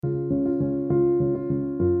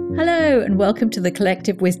Hello, and welcome to the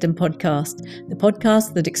Collective Wisdom Podcast, the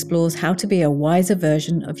podcast that explores how to be a wiser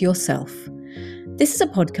version of yourself. This is a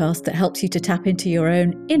podcast that helps you to tap into your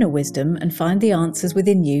own inner wisdom and find the answers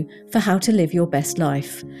within you for how to live your best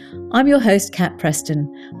life. I'm your host, Kat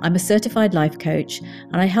Preston. I'm a certified life coach,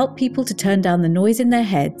 and I help people to turn down the noise in their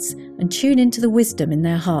heads and tune into the wisdom in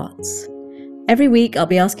their hearts. Every week, I'll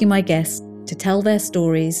be asking my guests to tell their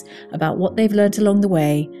stories about what they've learned along the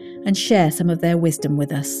way and share some of their wisdom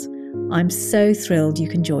with us. I'm so thrilled you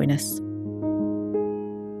can join us.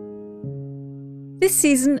 This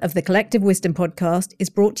season of the Collective Wisdom Podcast is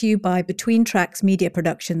brought to you by Between Tracks Media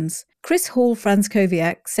Productions. Chris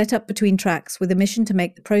Hall-Franskowiak set up Between Tracks with a mission to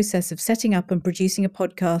make the process of setting up and producing a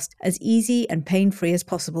podcast as easy and pain-free as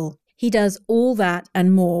possible. He does all that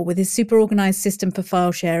and more with his super organised system for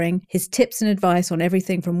file sharing, his tips and advice on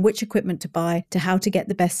everything from which equipment to buy to how to get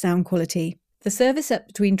the best sound quality. The service at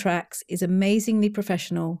Between Tracks is amazingly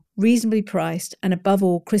professional, reasonably priced, and above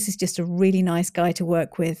all, Chris is just a really nice guy to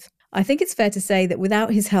work with. I think it's fair to say that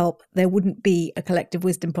without his help, there wouldn't be a Collective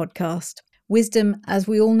Wisdom podcast. Wisdom, as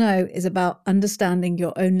we all know, is about understanding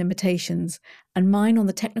your own limitations, and mine on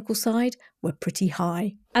the technical side were pretty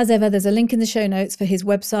high. As ever, there's a link in the show notes for his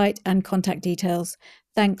website and contact details.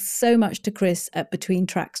 Thanks so much to Chris at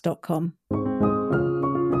betweentracks.com.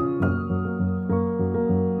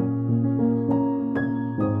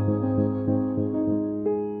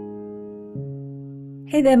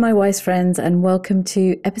 Hey there, my wise friends, and welcome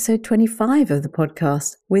to episode 25 of the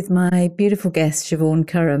podcast with my beautiful guest, Siobhan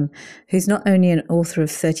Curham, who's not only an author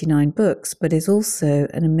of 39 books, but is also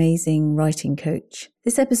an amazing writing coach.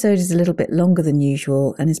 This episode is a little bit longer than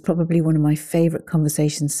usual and is probably one of my favourite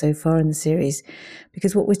conversations so far in the series,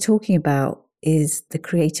 because what we're talking about is the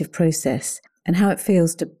creative process and how it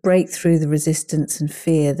feels to break through the resistance and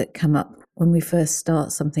fear that come up when we first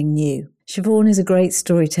start something new. Siobhan is a great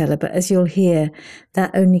storyteller, but as you'll hear,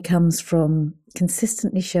 that only comes from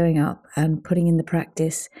consistently showing up and putting in the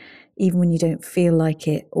practice, even when you don't feel like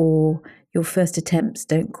it or your first attempts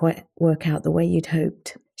don't quite work out the way you'd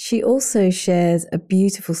hoped. She also shares a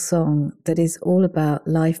beautiful song that is all about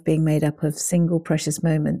life being made up of single precious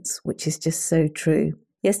moments, which is just so true.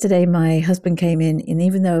 Yesterday, my husband came in, and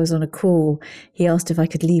even though I was on a call, he asked if I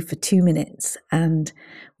could leave for 2 minutes, and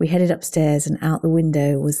we headed upstairs, and out the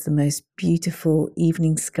window was the most beautiful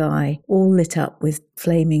evening sky, all lit up with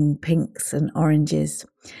flaming pinks and oranges.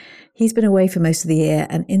 He's been away for most of the year,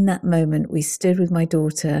 and in that moment, we stood with my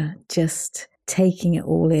daughter, just taking it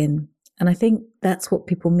all in. And I think that's what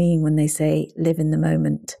people mean when they say, live in the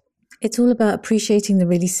moment. It's all about appreciating the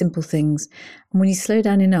really simple things. And when you slow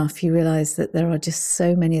down enough, you realise that there are just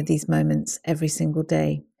so many of these moments every single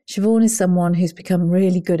day. Siobhan is someone who's become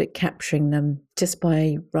really good at capturing them just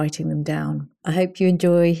by writing them down. I hope you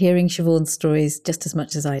enjoy hearing Siobhan's stories just as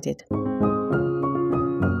much as I did.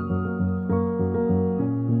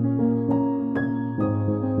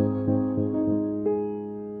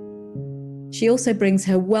 She also brings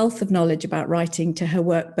her wealth of knowledge about writing to her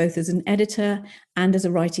work both as an editor and as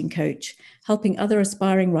a writing coach, helping other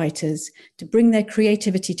aspiring writers to bring their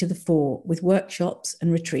creativity to the fore with workshops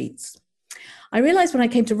and retreats. I realised when I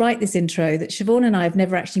came to write this intro that Siobhan and I have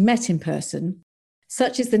never actually met in person.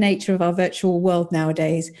 Such is the nature of our virtual world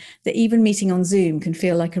nowadays that even meeting on Zoom can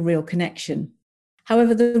feel like a real connection.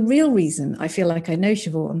 However, the real reason I feel like I know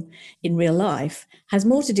Siobhan in real life has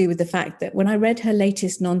more to do with the fact that when I read her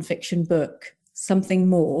latest non-fiction book, Something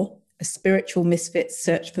More, A Spiritual Misfit's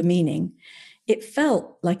Search for Meaning, it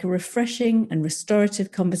felt like a refreshing and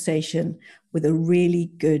restorative conversation with a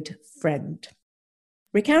really good friend.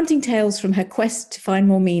 Recounting tales from her quest to find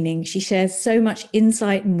more meaning, she shares so much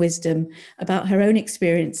insight and wisdom about her own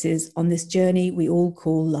experiences on this journey we all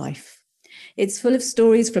call life. It's full of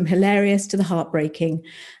stories from hilarious to the heartbreaking,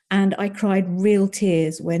 and I cried real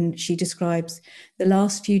tears when she describes the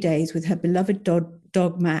last few days with her beloved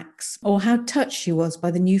dog Max, or how touched she was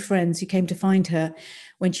by the new friends who came to find her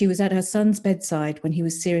when she was at her son's bedside when he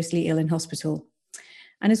was seriously ill in hospital.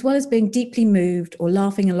 And as well as being deeply moved or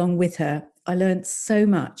laughing along with her, I learned so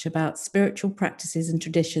much about spiritual practices and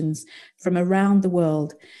traditions from around the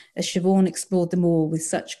world as Siobhan explored them all with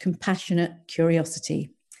such compassionate curiosity.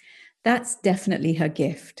 That's definitely her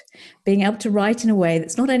gift, being able to write in a way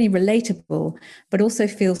that's not only relatable, but also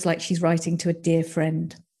feels like she's writing to a dear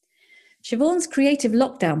friend. Siobhan's Creative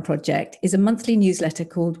Lockdown project is a monthly newsletter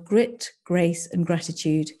called Grit, Grace and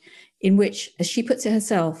Gratitude, in which, as she puts it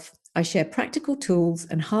herself, I share practical tools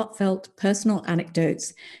and heartfelt personal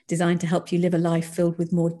anecdotes designed to help you live a life filled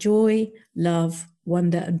with more joy, love,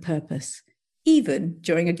 wonder and purpose, even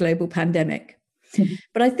during a global pandemic.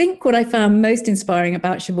 But I think what I found most inspiring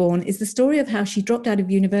about Siobhan is the story of how she dropped out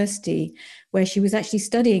of university, where she was actually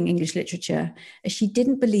studying English literature, as she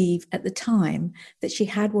didn't believe at the time that she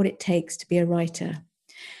had what it takes to be a writer.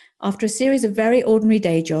 After a series of very ordinary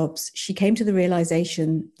day jobs, she came to the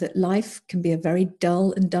realization that life can be a very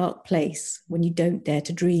dull and dark place when you don't dare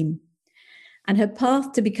to dream. And her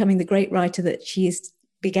path to becoming the great writer that she is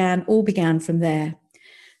began from there,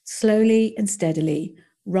 slowly and steadily,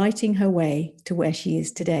 writing her way to where she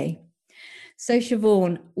is today. So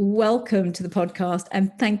Siobhan, welcome to the podcast,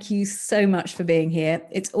 and thank you so much for being here.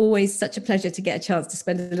 It's always such a pleasure to get a chance to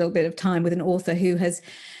spend a little bit of time with an author who has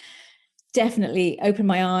definitely opened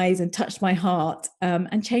my eyes and touched my heart,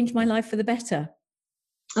 and changed my life for the better.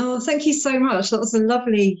 Oh, thank you so much. That was a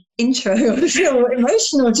lovely intro. I feel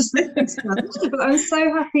emotional just listening to that. But I'm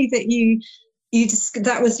so happy that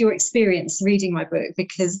that was your experience reading my book,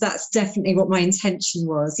 because that's definitely what my intention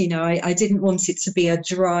was. You know, I didn't want it to be a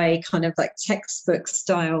dry kind of like textbook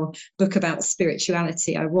style book about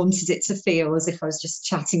spirituality. I wanted it to feel as if I was just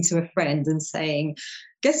chatting to a friend and saying,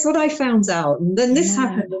 guess what I found out? And then this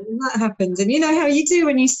happened and that happened. And you know how you do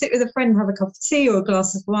when you sit with a friend and have a cup of tea or a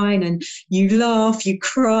glass of wine, and you laugh, you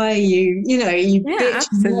cry, you bitch.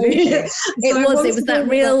 Absolutely. It was that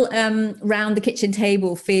real round the kitchen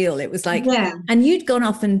table feel. It was like, and you'd gone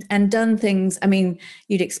off and done things. I mean,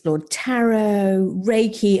 you'd explored tarot,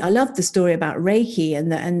 Reiki. I loved the story about Reiki,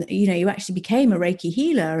 and you actually became a Reiki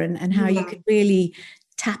healer, and how you could really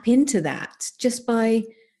tap into that just by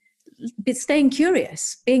staying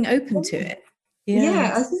curious, being open to it.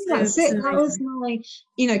 Yeah, I think that's it. That was my,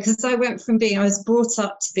 because I was brought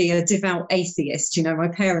up to be a devout atheist. You know, my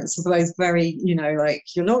parents were both very, like,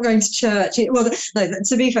 you're not going to church. Well, no,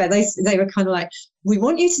 to be fair, they were kind of like, we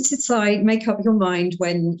want you to decide, make up your mind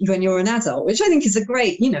when you're an adult, which I think is a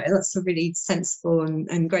great, that's a really sensible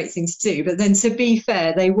and great thing to do. But then, to be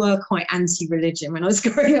fair, they were quite anti-religion when I was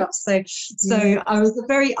growing up. So I was a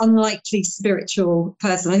very unlikely spiritual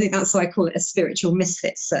person. I think that's why I call it a spiritual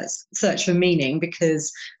misfit search for meaning,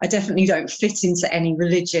 because I definitely don't fit into any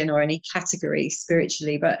religion or any category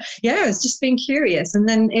spiritually. But yeah, it's just being curious. And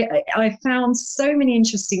then I found so many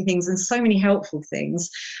interesting things and so many helpful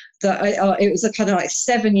things that it was a kind of like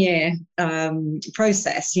 7-year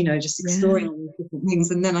process, just exploring all these different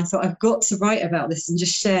things. And then I thought, I've got to write about this and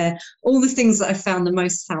just share all the things that I found the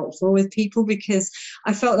most helpful with people, because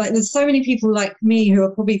I felt like there's so many people like me who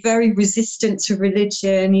are probably very resistant to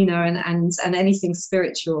religion, and anything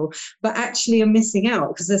spiritual, but actually are missing out,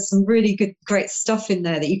 because there's some really great stuff in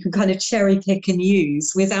there that you can kind of cherry pick and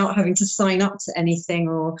use without having to sign up to anything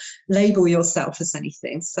or label yourself as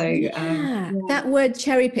anything. So that word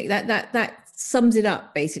cherry pick, that sums it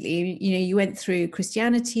up basically. You went through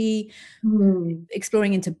Christianity,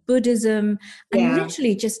 exploring into Buddhism, and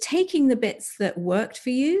literally just taking the bits that worked for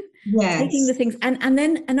you, taking the things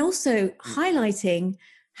and also highlighting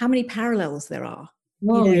how many parallels there are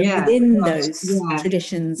within those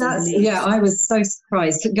traditions and beliefs. I was so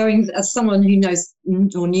surprised. Going as someone who knows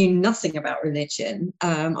or knew nothing about religion,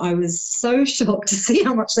 I was so shocked to see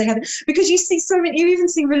how much they had, because you see so many, you even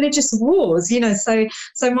see religious wars,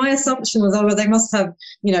 so my assumption was, they must have,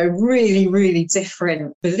 really, really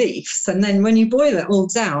different beliefs. And then when you boil it all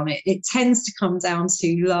down, it tends to come down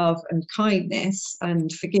to love and kindness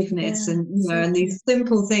and forgiveness, and these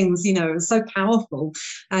simple things, are so powerful.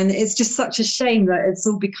 And it's just such a shame that it's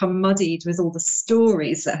all become muddied with all the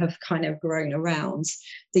stories that have kind of grown around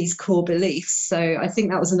these core beliefs. So I think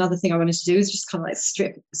that was another thing I wanted to do, is just kind of like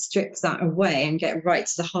strip that away and get right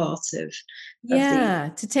to the heart of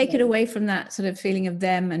to take it away from that sort of feeling of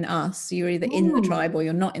them and us. You're either in the tribe or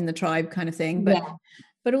you're not in the tribe kind of thing.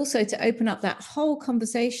 But also to open up that whole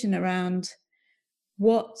conversation around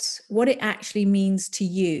what it actually means to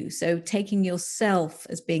you. So taking yourself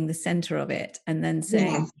as being the center of it, and then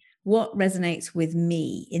saying, what resonates with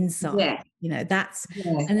me inside, that's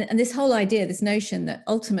and this whole idea, this notion that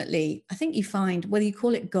ultimately, I think you find, whether you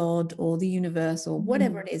call it God or the universe or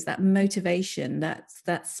whatever it is, that motivation,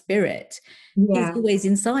 that spirit is always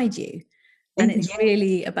inside you. And it's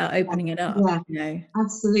really about opening it up.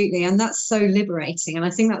 Absolutely. And that's so liberating. And I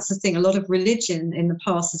think that's the thing. A lot of religion in the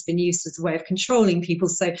past has been used as a way of controlling people.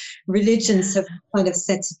 So religions have kind of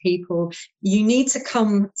said to people, you need to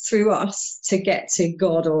come through us to get to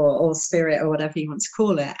God or spirit or whatever you want to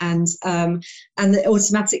call it. And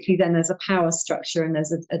automatically then there's a power structure and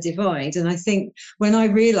there's a divide. And I think when I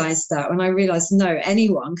realized no,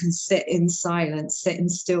 anyone can sit in silence, sit in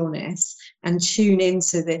stillness, and tune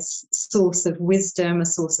into this source of wisdom, a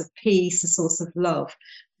source of peace, a source of love,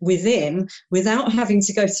 within, without having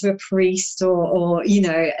to go to a priest or you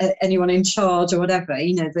know, anyone in charge or whatever,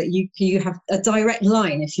 you know, that you have a direct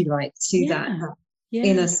line, if you like, to that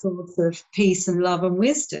inner source of peace and love and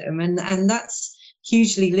wisdom. And that's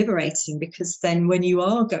hugely liberating, because then when you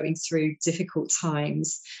are going through difficult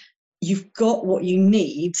times, you've got what you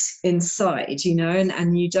need inside, you know,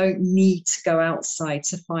 and you don't need to go outside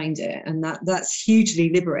to find it. And that's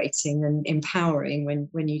hugely liberating and empowering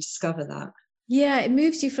when you discover that. Yeah, it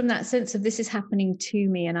moves you from that sense of this is happening to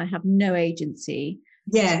me and I have no agency,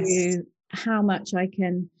 to how much I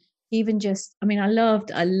can even just, I mean, I love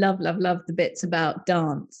the bits about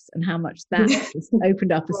dance and how much that just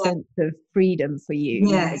opened up a sense of freedom for you.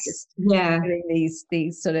 Doing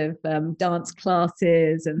these sort of dance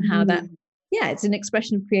classes, and how that, it's an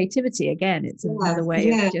expression of creativity. Again, it's another way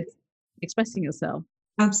of just expressing yourself.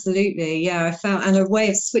 Absolutely. Yeah, I found, and a way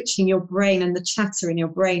of switching your brain and the chatter in your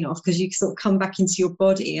brain off, because you sort of come back into your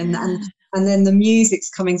body, and then the music's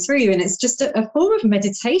coming through you, and it's just a form of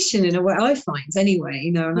meditation in a way, I find, anyway,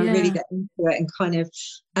 you know. And I really get into it, and kind of,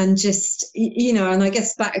 and just, you know, and I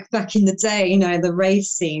guess back in the day, you know, the rave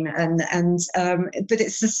scene, but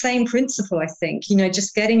it's the same principle, I think, you know,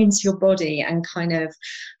 just getting into your body and kind of,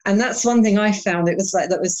 and that's one thing I found. It was like,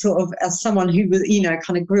 that was sort of, as someone who was, you know,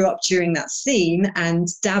 kind of grew up during that scene and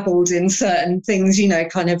dabbled in certain things, you know,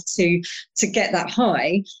 kind of to get that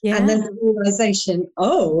high. And then the realization,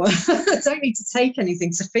 I don't need to take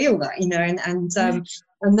anything to feel that, you know,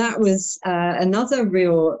 and that was another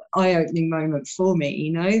real eye-opening moment for me,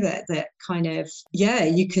 you know, that kind of,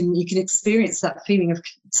 you can experience that feeling of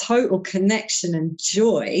total connection and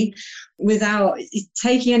joy without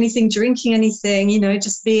taking anything, drinking anything, you know,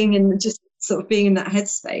 just being in that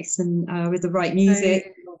headspace, and with the right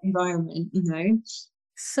music, environment, you know.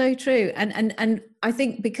 So true. And I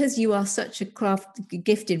think because you are such a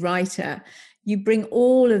gifted writer, you bring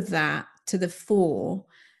all of that to the fore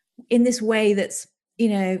in this way that's, you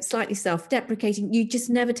know, slightly self-deprecating. You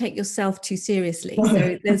just never take yourself too seriously.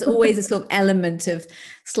 So there's always a sort of element of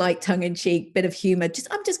slight tongue-in-cheek, bit of humor.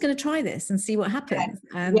 I'm just going to try this and see what happens.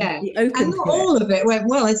 And be open and not all of it went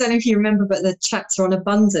well. I don't know if you remember, but the chapter on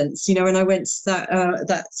abundance, you know, when I went to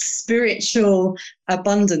that spiritual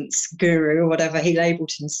abundance guru or whatever he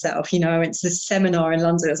labeled himself, you know, I went to this seminar in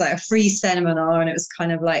London. It was like a free seminar, and it was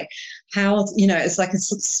kind of like how, you know, it's like a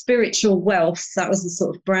sort of spiritual wealth. That was the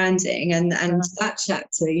sort of branding, and that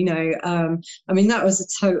chapter, you know, I mean, that was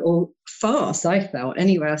a total farce, I felt,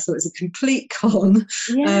 anyway. I thought it was a complete con.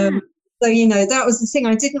 So, you know, that was the thing.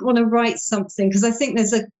 I didn't want to write something, because I think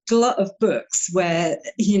there's a glut of books where,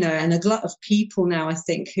 you know, and a glut of people now, I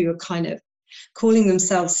think, who are kind of calling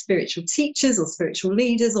themselves spiritual teachers or spiritual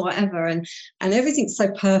leaders or whatever, and everything's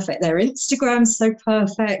so perfect. Their Instagram's so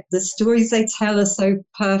perfect, the stories they tell are so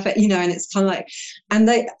perfect, you know. And it's kind of like, and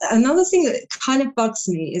another thing that kind of bugs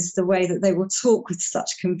me is the way that they will talk with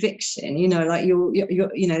such conviction, you know, like you're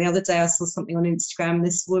you know, the other day I saw something on Instagram,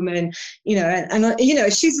 this woman, you know, and you know,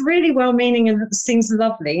 she's really well-meaning and seems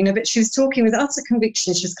lovely, you know, but she was talking with utter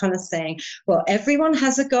conviction. She was kind of saying, well, everyone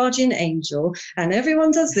has a guardian angel, and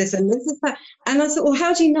everyone does this and this is that. And I thought, well,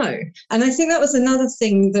 how do you know? And I think that was another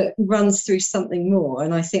thing that runs through something more.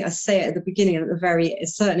 And I think I say it at the beginning and at the very,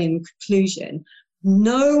 certainly in the conclusion,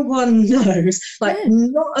 no one knows, like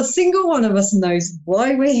not a single one of us knows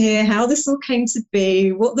why we're here, how this all came to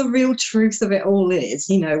be, what the real truth of it all is.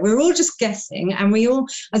 You know, we're all just guessing, and we all,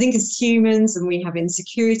 I think, as humans, and we have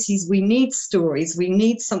insecurities, we need stories, we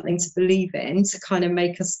need something to believe in to kind of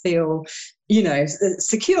make us feel, you know,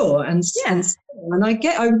 secure and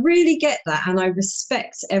I really get that, and I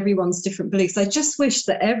respect everyone's different beliefs. I just wish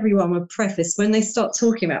that everyone would preface, when they start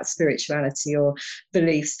talking about spirituality or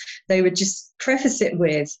beliefs, they would just preface it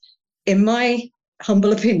with, in my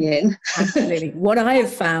humble opinion. Absolutely. What I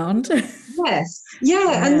have found. Yes.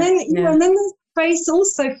 Yeah. And then, you know, and then there's space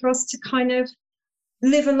also for us to kind of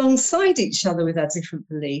live alongside each other with our different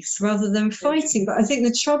beliefs rather than fighting. But I think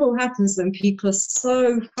the trouble happens when people are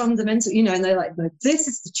so fundamental, you know, and they're like, no, this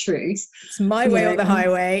is the truth. It's my way or the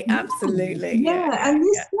highway. Absolutely. And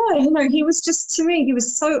this guy, you know, he was just, to me, he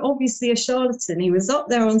was so obviously a charlatan. He was up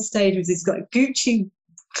there on stage with his got Gucci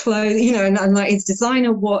clothes, you know, and like his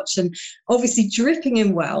designer watch, and obviously dripping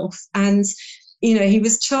in wealth. And, you know, he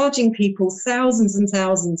was charging people thousands and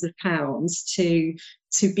thousands of pounds to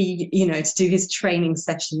be, you know, to do his training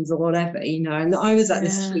sessions or whatever, you know. And I was at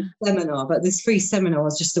this free seminar, but this free seminar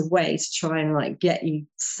was just a way to try and like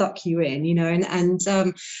suck you in, you know. And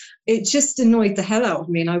it just annoyed the hell out of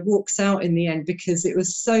me, and I walked out in the end because it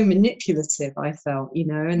was so manipulative, I felt, you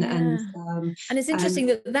know. And it's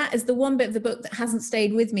interesting that is the one bit of the book that hasn't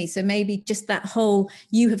stayed with me. So maybe just that whole,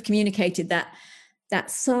 you have communicated that that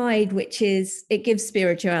side, which is, it gives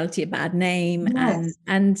spirituality a bad name. Yes.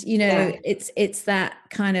 And you know, it's that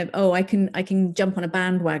kind of, oh, I can jump on a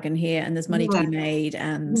bandwagon here, and there's money to be made,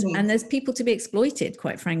 and there's people to be exploited,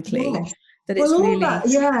 quite frankly. Yes. That it's all really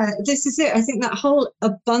that, this is it. I think that whole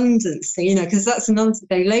abundance thing, you know, because that's another thing,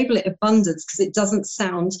 they label it abundance because it doesn't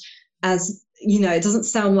sound as, you know, it doesn't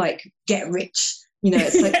sound like get rich, you know,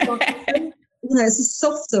 it's like you know, it's a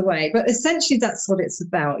softer way, but essentially that's what it's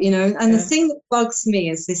about, you know. And the thing that bugs me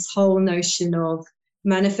is this whole notion of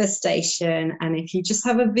manifestation, and if you just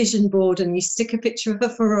have a vision board and you stick a picture of a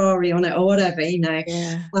Ferrari on it or whatever, you know,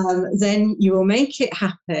 then you will make it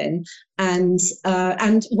happen. And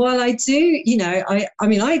while I do, you know, I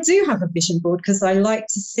mean, I do have a vision board because I like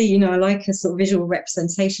to see, you know, I like a sort of visual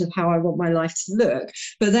representation of how I want my life to look.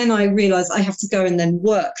 But then I realize I have to go and then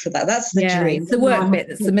work for that. That's the dream. It's the work bit.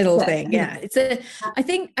 That's the middle thing. Yeah. It's I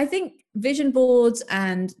think vision boards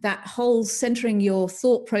and that whole centering your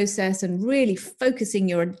thought process and really focusing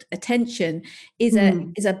your attention is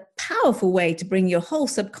a powerful way to bring your whole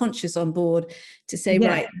subconscious on board, to say,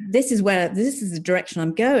 right, this is the direction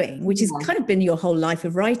I'm going, which has kind of been your whole life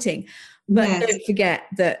of writing. But don't forget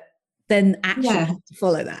that then action has to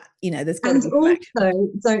follow that. You know, there's got to be also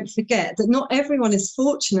don't forget that not everyone is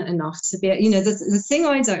fortunate enough to be, you know, the thing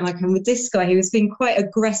I don't like, and with this guy, he was being quite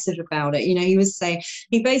aggressive about it. You know, he was saying,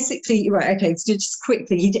 he basically, right, okay, so just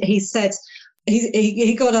quickly, he said,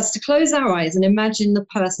 he got us to close our eyes and imagine the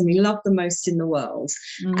person we love the most in the world.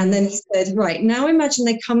 And then he said, right, now imagine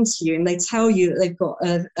they come to you and they tell you that they've got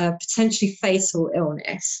a potentially fatal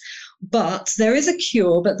illness, but there is a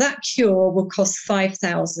cure, but that cure will cost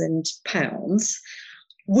 £5,000.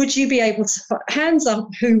 Would you be able to, hands up,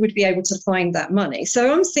 who would be able to find that money?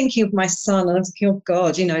 So I'm thinking of my son, and I'm thinking, oh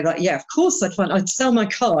God, you know, like, yeah, of course I'd sell my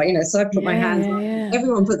car, you know, so I put my hands up.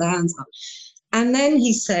 Everyone put their hands up. And then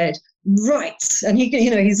he said, right, and he, you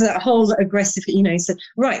know, he's that whole aggressive, you know, he said,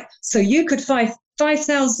 right, so you could find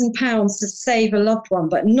 £5,000 to save a loved one,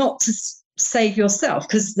 but not to save yourself,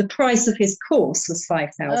 because the price of his course was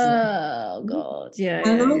 £5,000. Oh God,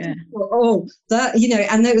 oh, that, you know,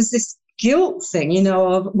 and there was this guilt thing, you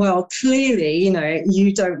know, of, well, clearly, you know,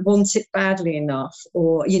 you don't want it badly enough,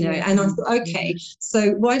 or, you know, and I thought, okay,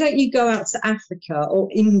 so why don't you go out to Africa or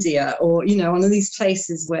India, or, you know, one of these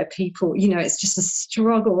places where people, you know, it's just a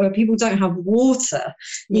struggle, where people don't have water,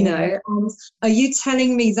 you know, are you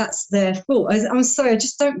telling me that's their fault? I'm sorry, I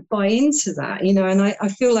just don't buy into that, you know, and I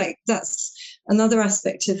feel like that's another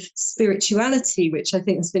aspect of spirituality, which I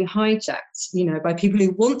think has been hijacked, you know, by people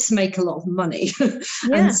who want to make a lot of money.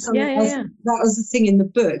 That was the thing in the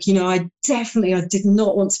book, you know, I did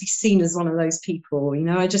not want to be seen as one of those people, you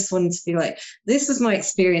know, I just wanted to be like, this was my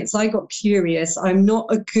experience, I got curious, I'm not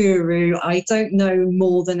a guru, I don't know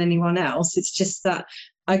more than anyone else, it's just that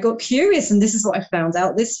I got curious and this is what I found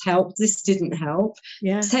out, this helped, this didn't help,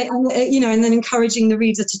 you know, and then encouraging the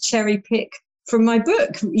reader to cherry pick from my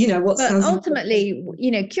book, you know, what sounds ultimately,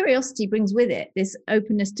 you know, curiosity brings with it this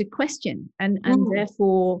openness to question, and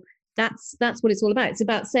therefore that's what it's all about. It's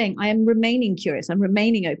about saying, I am remaining curious, I'm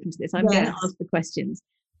remaining open to this, I'm going to ask the questions,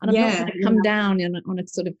 and I'm not going to come down on a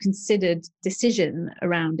sort of considered decision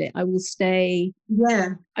around it. I will stay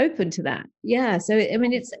open to that. So I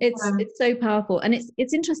mean, it's so powerful, and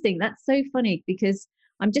it's interesting. That's so funny, because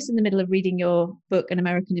I'm just in the middle of reading your book, An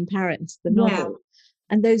American in Paris, the novel.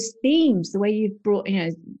 And those themes, the way you've brought, you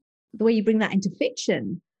know, the way you bring that into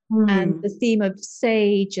fiction, and the theme of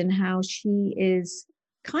Sage and how she is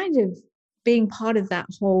kind of being part of that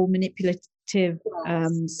whole manipulative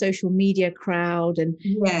social media crowd, and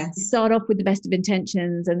start off with the best of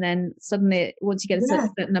intentions, and then suddenly, once you get a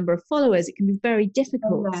certain number of followers, it can be very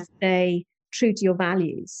difficult to stay true to your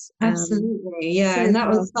values. Absolutely, so and that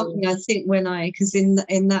was something I think because in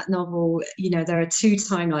that novel, you know, there are two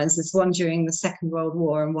timelines. There's one during the Second World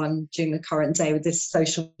War and one during the current day with this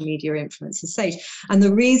social media influencer Sage. And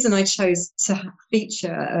the reason I chose to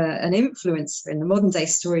feature an influencer in the modern day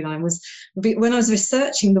storyline was when I was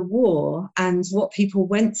researching the war and what people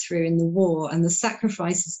went through in the war and the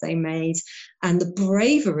sacrifices they made and the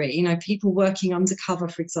bravery, you know, people working undercover,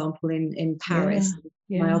 for example, in Paris.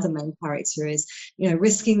 My other main character is, you know,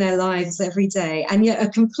 risking their lives every day, and yet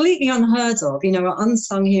are completely unheard of, you know, are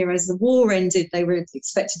unsung heroes. The war ended, they were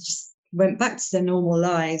expected to just went back to their normal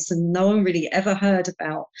lives, and no one really ever heard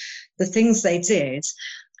about the things they did.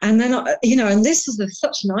 And then, you know, and this was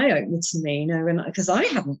such an eye-opener to me, you know, because I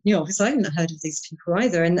hadn't, you know, because I hadn't heard of these people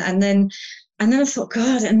either. And then I thought,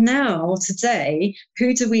 God, and now today,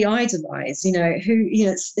 who do we idolize? You know, who, you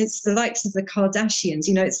know, it's the likes of the Kardashians,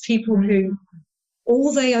 you know, it's people who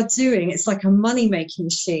all they are doing, it's like a money-making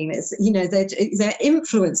machine. It's, you know, they're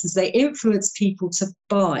influencers. They influence people to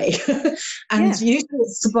buy. And usually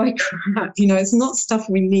it's to buy crap, you know, it's not stuff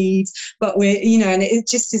we need, but we're, you know, and it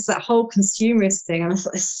just is that whole consumerist thing. And I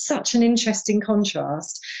thought it's such an interesting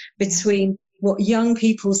contrast between what young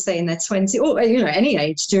people say in their 20s, or, you know, any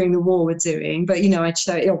age during the war were doing. But, you know, I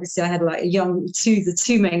showed, obviously I had like the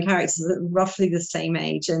two main characters are roughly the same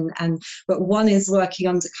age. But one is working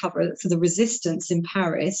undercover for the resistance in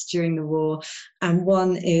Paris during the war, and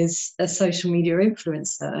one is a social media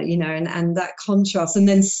influencer, you know, and that contrast, and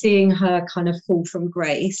then seeing her kind of fall from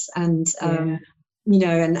grace and, you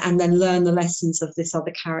know, and then learn the lessons of this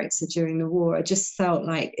other character during the war. I just felt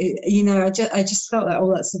like, you know, I just felt like,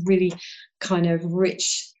 oh, that's a really kind of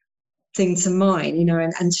rich thing to mine, you know,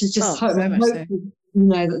 and to just hope, you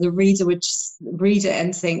know, that the reader would just read it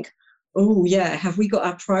and think, oh yeah, have we got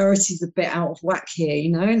our priorities a bit out of whack here, you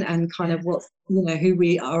know, and kind of what, you know, who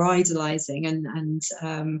we are idolizing,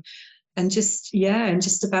 and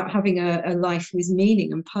just about having a life with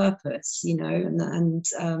meaning and purpose, you know, and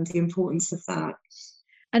the importance of that.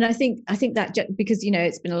 And I think that because, you know,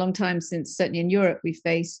 it's been a long time since, certainly in Europe, we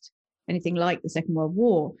faced anything like the Second World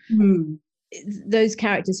War. Those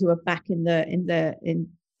characters who are back in the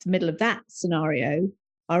middle of that scenario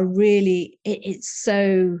are really, it's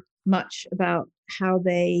so much about how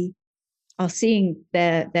they are seeing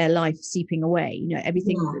their life seeping away, you know,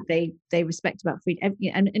 everything that they respect about freedom,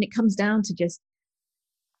 and it comes down to just,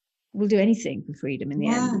 we'll do anything for freedom in the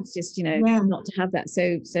end. It's just, you know, not to have that.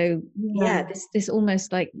 So this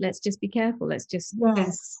almost like, let's just be careful, let's just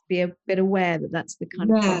be a bit aware that that's the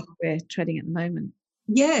kind of path we're treading at the moment.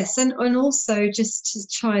 Yes, and also just to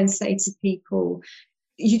try and say to people,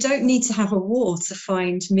 you don't need to have a war to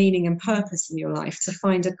find meaning and purpose in your life, to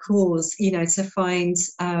find a cause, you know, to find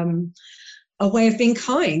a way of being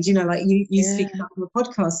kind, you know, like you speak about on the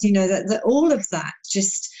podcast, you know, that all of that,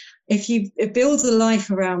 just if you build a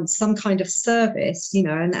life around some kind of service, you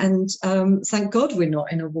know, and thank God we're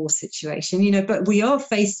not in a war situation, you know, but we are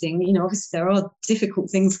facing, you know, obviously there are difficult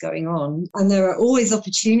things going on, and there are always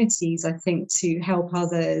opportunities, I think, to help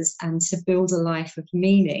others and to build a life of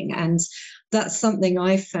meaning. And that's something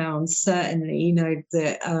I found, certainly, you know,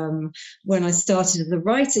 that when I started as a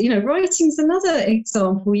writer, you know, writing's another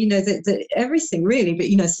example, you know, that everything really, but,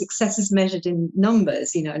 you know, success is measured in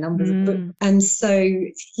numbers, you know, numbers of books. And so,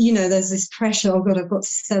 you know, there's this pressure, oh God, I've got to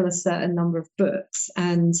sell a certain number of books.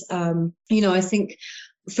 And, you know, I think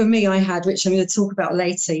for me, I had, which I'm going to talk about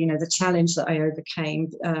later, you know, the challenge that I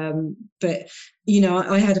overcame. But, you know,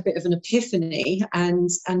 I had a bit of an epiphany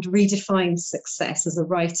and redefined success as a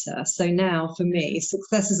writer. So now for me,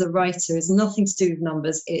 success as a writer is nothing to do with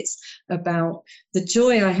numbers. It's about the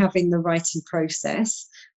joy I have in the writing process.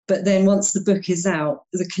 But then once the book is out,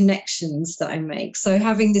 the connections that I make. So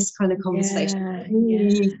having this kind of conversation,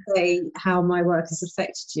 you say how my work has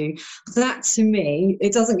affected you. That to me,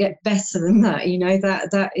 it doesn't get better than that. You know,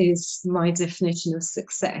 that is my definition of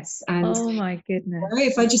success. And oh my goodness, you know,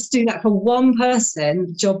 if I just do that for one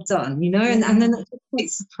person, job done. You know, and then that just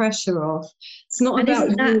takes the pressure off. It's not about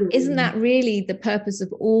isn't that really the purpose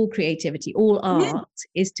of all creativity, all art,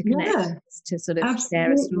 is to connect, to sort of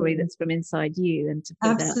share a story that's from inside you and to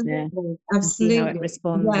put that there and see how it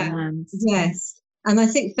responds and lands. Yes. And I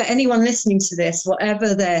think for anyone listening to this,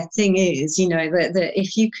 whatever their thing is, you know, that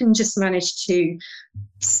if you can just manage to,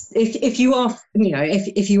 if you are, you know,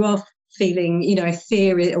 if you are feeling, you know,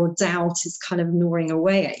 fear or doubt is kind of gnawing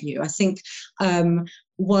away at you, I think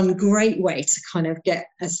one great way to kind of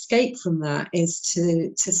escape from that is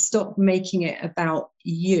to stop making it about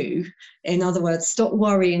you. In other words, stop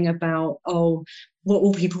worrying about, oh, what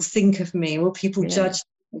will people think of me? Will people judge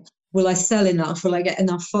me? Will I sell enough? Will I get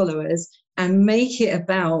enough followers? And make it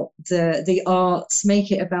about the art,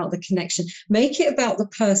 make it about the connection, make it about the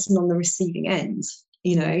person on the receiving end,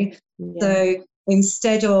 you know? So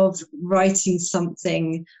instead of writing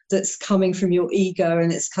something that's coming from your ego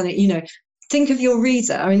and it's kind of, you know, think of your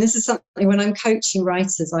reader. I mean, this is something when I'm coaching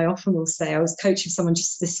writers, I often will say, I was coaching someone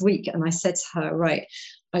just this week and I said to her, right,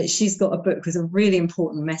 she's got a book with a really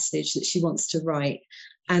important message that she wants to write.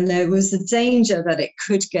 And there was a danger that it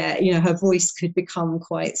could get, you know, her voice could become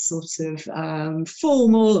quite sort of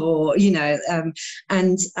formal or, you know,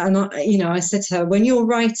 and I, you know, I said to her, when you're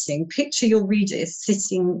writing, picture your reader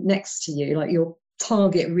sitting next to you, like your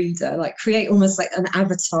target reader, like create almost like an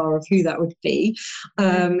avatar of who that would be,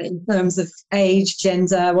 in terms of age,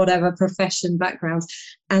 gender, whatever, profession, background.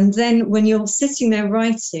 And then when you're sitting there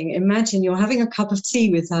writing, imagine you're having a cup of tea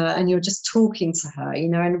with her and you're just talking to her, you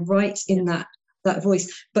know, and write in that that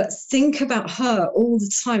voice, but think about her all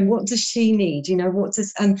the time. What does she need? What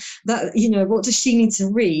does, and that, what does she need to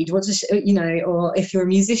read? What does she, or if you're a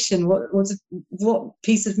musician, what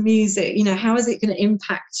piece of music, how is it going to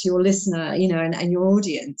impact your listener, and your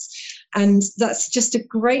audience? And that's just a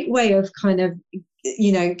great way of kind of,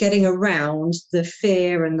 getting around the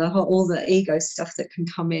fear and all the ego stuff that can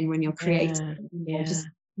come in when you're creating. Just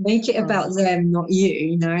make it about them, not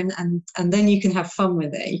you, and then you can have fun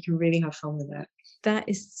with it. You can really have fun with it. That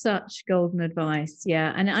is such golden advice.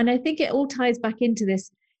 Yeah. And I think it all ties back into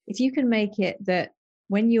this. If you can make it that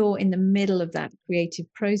when you're in the middle of that creative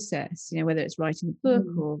process, whether it's writing a book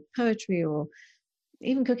or poetry or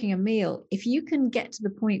even cooking a meal, if you can get to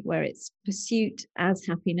the point where it's pursuit as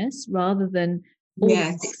happiness rather than all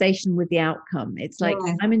the fixation with the outcome, it's like,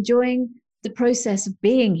 I'm enjoying the process of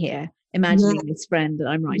being here, imagining this friend that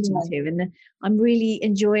I'm writing to, and I'm really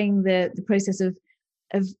enjoying the process of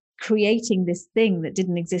creating this thing that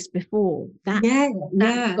didn't exist before. That's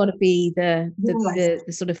got to be the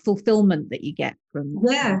sort of fulfillment that you get from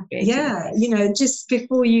just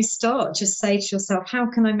before you start, just say to yourself,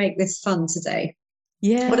 how can I make this fun today?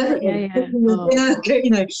 Whatever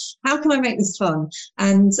how can I make this fun?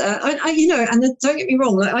 And and don't get me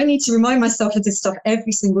wrong, like, I need to remind myself of this stuff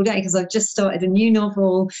every single day, because I've just started a new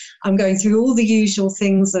novel. I'm going through all the usual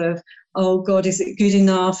things of, oh God, is it good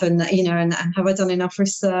enough? And and have I done enough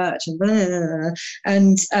research? And blah, blah, blah.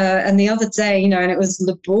 And the other day, and it was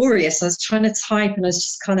laborious. I was trying to type, and I was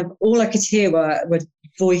just kind of, all I could hear were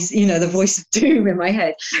voice, the voice of doom in my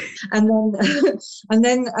head. And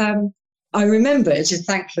then I remembered, just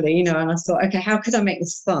thankfully, and I thought, okay, how could I make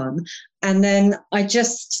this fun? And then I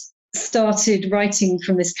just started writing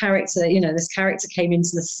from this character. This character came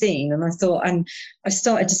into the scene, and I thought, and I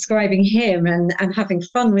started describing him and having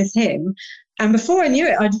fun with him. And before I knew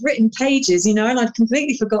it, I'd written pages, and I'd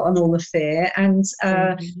completely forgotten all the fear. And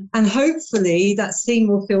hopefully that scene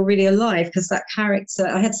will feel really alive, because that character,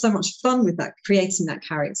 I had so much fun with that, creating that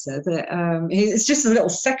character, that it's just a little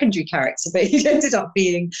secondary character, but he ended up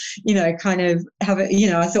being, kind of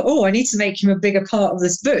I thought, oh, I need to make him a bigger part of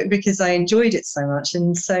this book, because I enjoyed it so much.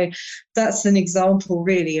 And so that's an example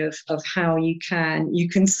really of how you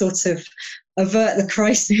can sort of avert the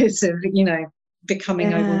crisis of,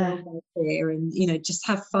 becoming overwhelmed by fear, and just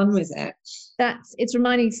have fun with it. It's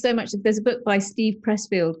reminding so much of, there's a book by Steve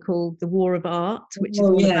Pressfield called The War of Art, which is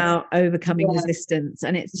all about overcoming resistance,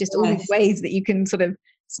 and it's just all these ways that you can sort of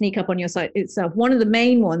sneak up on your site itself. One of the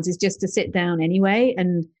main ones is just to sit down anyway,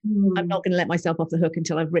 and I'm not going to let myself off the hook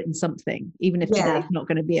until I've written something, even if today's not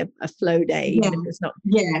going to be a flow day, even if it's not,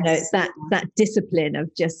 it's that discipline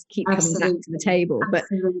of just keep coming back to the table. But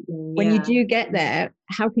when you do get there,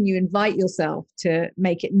 how can you invite yourself to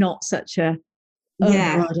make it not such a,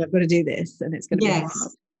 God, I've got to do this, and it's going to be hard.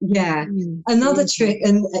 Another trick,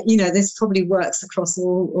 and this probably works across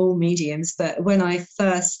all mediums, but when I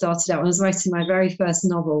first started out, I was writing my very first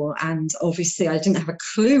novel, and obviously I didn't have a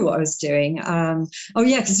clue what I was doing.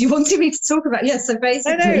 Because you wanted me to talk about, so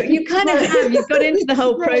basically, no, you kind of have, you've got into the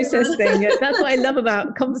whole process thing. That's what I love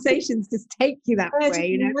about conversations, just take you that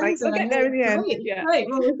way, like, we'll get there in the end. Right.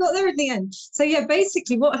 Well, we got there in the end. So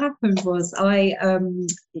basically what happened was I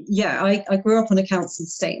grew up on a council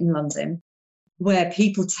estate in London, where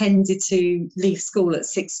people tended to leave school at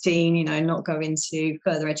 16, not go into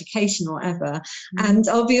further education or whatever. And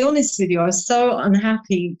I'll be honest with you, I was so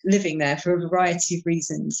unhappy living there for a variety of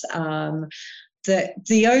reasons. That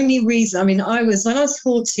the only reason, when I was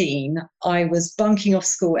 14, I was bunking off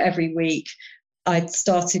school every week. I'd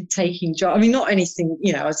started taking drugs. Not anything,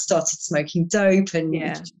 I'd started smoking dope and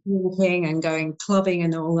drinking and going clubbing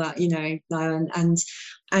and all that,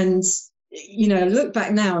 and look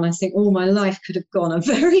back now and I think all my life could have gone a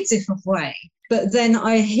very different way. But then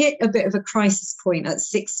I hit a bit of a crisis point at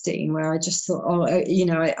 16, where I just thought,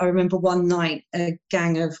 I remember one night a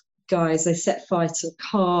gang of guys, they set fire to a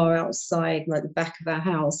car outside, like the back of our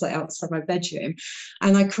house, like outside my bedroom.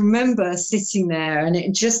 And I can remember sitting there, and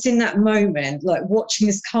it just in that moment, like watching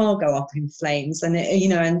this car go up in flames, and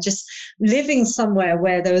and just living somewhere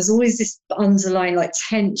where there was always this underlying like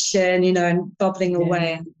tension, and bubbling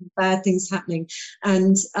away, and bad things happening.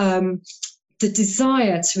 And the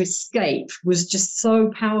desire to escape was just so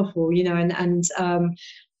powerful,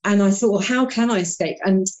 and I thought, well, how can I escape?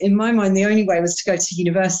 And in my mind, the only way was to go to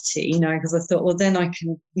university, because I thought, well, then I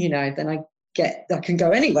can, then I I can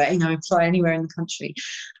go anywhere, you know, fly anywhere in the country.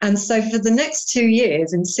 And so for the next 2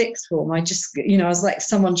 years in sixth form, I just, you know, I was like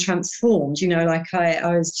someone transformed, you know, like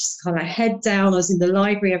I was just kind of head down. I was in the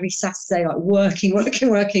library every Saturday, like working.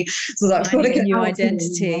 So like, I've got to get new out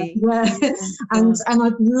identity. Yeah. And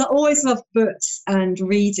I've always loved books and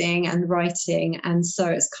reading and writing. And so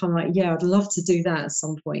it's kind of like, yeah, I'd love to do that at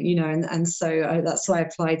some point, you know, and so that's why I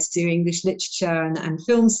applied to do English literature and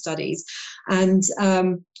film studies. And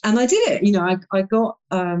I did it, you know, I got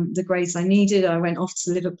the grades I needed. I went off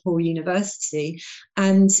to Liverpool University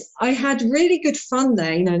and I had really good fun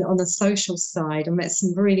there, you know, on the social side. I met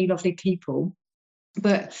some really lovely people.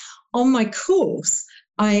 But on my course,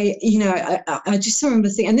 I just remember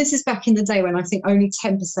thinking, and this is back in the day when I think only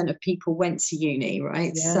 10% of people went to uni,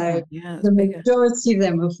 right? Yeah, so the bigger. majority of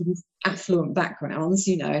them were from affluent backgrounds,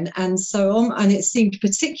 you know, and so on. And it seemed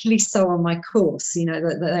particularly so on my course, you know,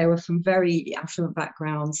 that they were from very affluent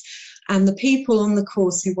backgrounds. And the people on the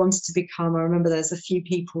course who wanted to become, I remember there's a few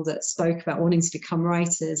people that spoke about wanting to become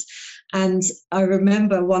writers. And I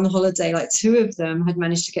remember one holiday, like 2 of them had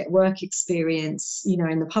managed to get work experience, you know,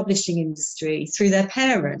 in the publishing industry through their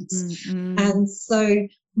parents. Mm-hmm. And so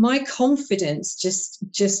my confidence just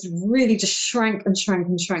really just shrank,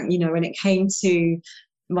 you know, when it came to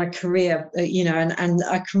my career, you know, and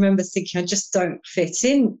I can remember thinking, I just don't fit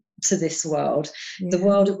in to this world. The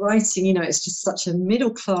world of writing, you know, it's just such a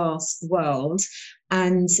middle class world,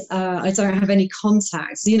 and I don't have any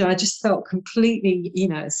contacts, you know. I just felt completely, you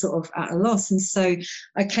know, sort of at a loss. And so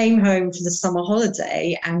I came home for the summer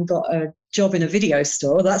holiday and got a job in a video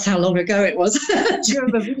store. That's how long ago it was. Do you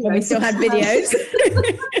remember videos? We still had videos.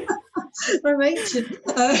 I'm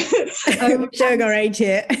ancient. Showing our age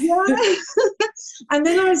here. Yeah. And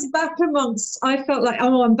then I felt like,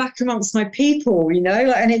 oh, I'm back amongst my people, you know,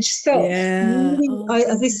 like, and it just felt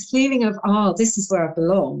really, this feeling of, this is where I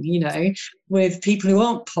belong, you know, with people who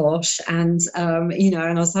aren't posh, and, you know,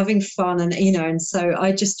 and I was having fun, and, you know, and so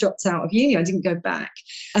I just dropped out of uni. I didn't go back.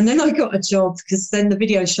 And then I got a job, because then the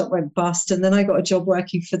video shop went bust. And then I got a job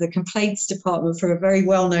working for the complaints department for a very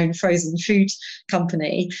well-known frozen food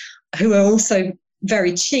company, who are also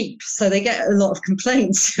very cheap, so they get a lot of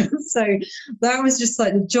complaints. So that was just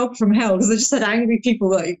like the job from hell, because I just had angry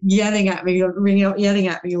people like yelling at me, ringing up, yelling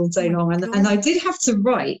at me all day long. And I did have to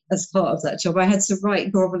write as part of that job. I had to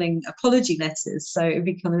write groveling apology letters. So it would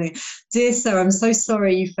be kind of like, dear sir, I'm so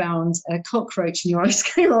sorry you found a cockroach in your ice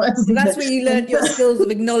cream. So that's where you learned your skills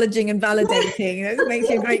of acknowledging and validating. That makes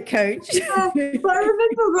you a great coach. Yeah, but I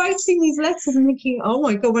remember writing these letters and thinking, oh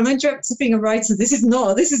my God, when I dreamt of being a writer, this is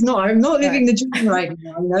not, I'm not living the dream right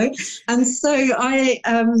now, you know. And so I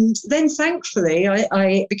then thankfully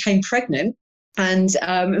I became pregnant, and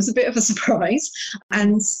it was a bit of a surprise.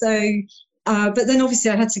 And so but then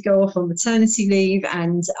obviously I had to go off on maternity leave,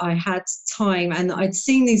 and I had time, and I'd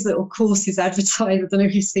seen these little courses advertised. I don't know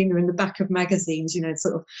if you've seen them in the back of magazines, you know,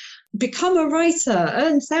 sort of become a writer,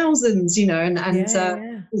 earn thousands, you know, and it's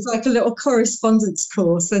like a little correspondence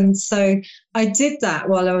course. And so I did that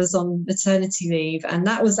while I was on maternity leave, and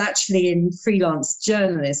that was actually in freelance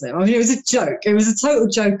journalism. I mean, it was a joke. It was a total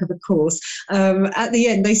joke of a course. At the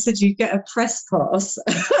end, they said you'd get a press pass,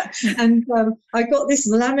 and I got this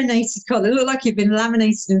laminated card. It looked like it'd been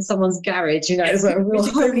laminated in someone's garage, you know. It was like a real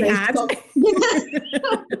homemade.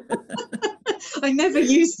 I never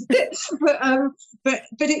used it, but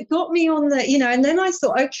it got me on the, you know. And then I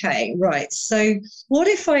thought, okay, right. So what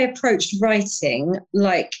if I approached writing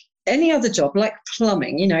like any other job, like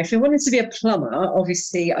plumbing? You know, if I wanted to be a plumber,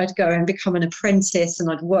 obviously I'd go and become an apprentice,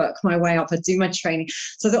 and I'd work my way up. I'd do my training.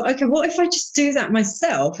 So I thought, okay, what if I just do that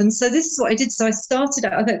myself? And so this is what I did. So I started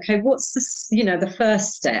out, I thought, okay, what's the, you know, the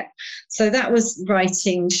first step? So that was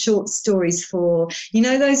writing short stories for, you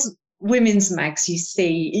know, those women's mags you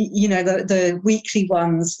see, you know, the weekly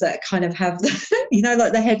ones that kind of have the, you know,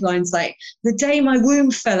 like the headlines like "The Day My Womb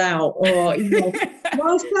Fell Out," or, you know,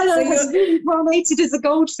 "My fellow has reincarnated as a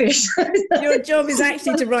goldfish." Your job is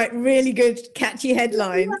actually to write really good catchy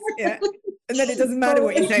headlines. Yeah. And then it doesn't matter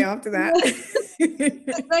what you say after that.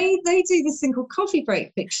 They do this thing called coffee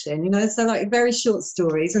break fiction, you know, so like very short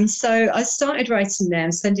stories. And so I started writing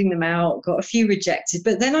them, sending them out, got a few rejected,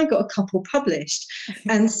 but then I got a couple published.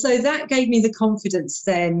 And so that gave me the confidence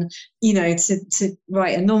then, you know, to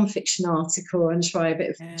write a non-fiction article and try a bit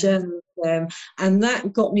of journalism. And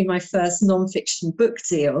that got me my first non-fiction book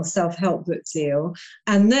deal, self-help book deal.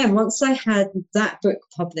 And then once I had that book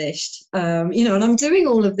published, you know, and I'm doing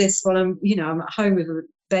all of this while I'm, you know, I'm at home with a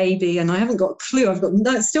baby, and I haven't got a clue. I've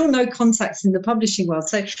got still no contacts in the publishing world.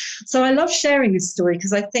 So I love sharing this story,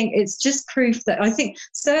 because I think it's just proof that I think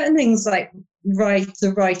certain things like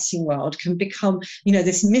the writing world can become, you know,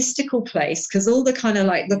 this mystical place, because all the kind of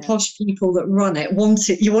like the posh people that run it want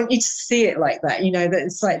you to see it like that, you know, that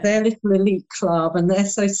it's like their little elite club and they're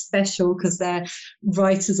so special because they're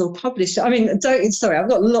writers or publishers. I mean, I've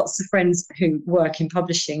got lots of friends who work in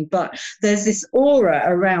publishing, but there's this aura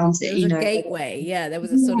around it, you know, a gateway. There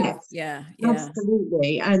was a sort of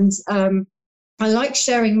absolutely. And I like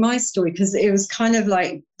sharing my story because it was kind of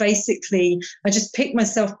like, basically, I just picked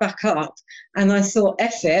myself back up and I thought,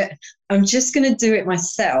 F it, I'm just going to do it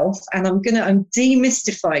myself, and I'm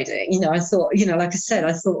demystified it. You know, I thought, you know, like I said,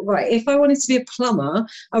 I thought, right, if I wanted to be a plumber,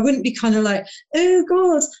 I wouldn't be kind of like, oh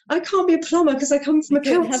God, I can't be a plumber because I come from a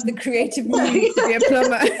council. Have the creative means to be a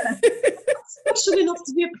plumber. Special enough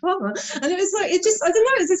to be a plumber. And it was like, it just, I don't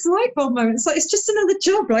know, it's this light bulb moment. It's like, it's just another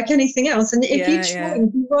job like anything else. And if you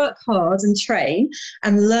train, you work hard and train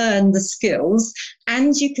and learn the skills,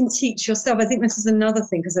 and you can teach yourself. I think this is another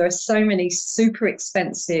thing, because there are so many super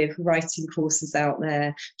expensive writing courses out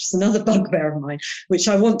there, just another bugbear of mine, which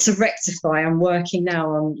I want to rectify. I'm working now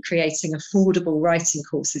on creating affordable writing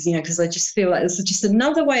courses, you know, because I just feel like it's just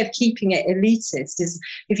another way of keeping it elitist. Is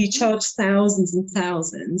if you charge thousands and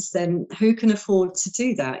thousands, then who can afford to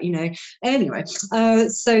do that, you know? Anyway,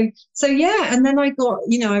 so yeah, and then I got,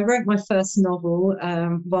 you know, I wrote my first novel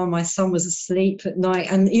while my son was asleep at night,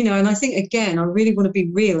 and you know, and I think again, I really want to be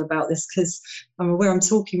real about this, because I'm aware I'm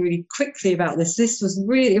talking really quickly about this. It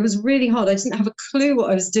was really hard. I didn't have a clue what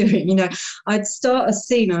I was doing. You know, I'd start a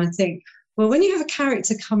scene and I think, well, when you have a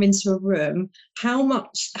character come into a room, how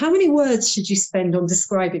many words should you spend on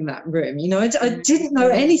describing that room? You know, I didn't know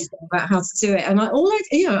anything about how to do it, and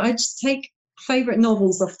I just take favorite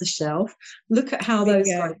novels off the shelf, look at how those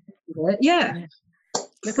guys do it.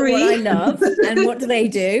 Look at what I love and what do they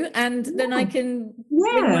do, and then I can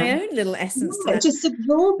bring my own little essence to that. Just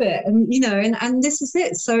absorb it, and you know, and this is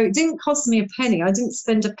it. So it didn't cost me a penny. I didn't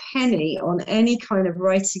spend a penny on any kind of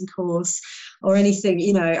writing course or anything,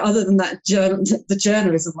 you know, other than that the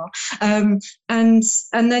journalism one. And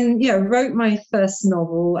then, you know, wrote my first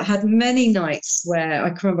novel. I had many nights where I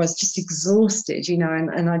can remember I was just exhausted, you know,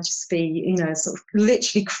 and I'd just be, you know, sort of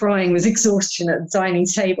literally crying with exhaustion at the dining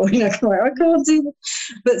table, you know, like, I can't do this.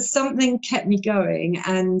 But something kept me going,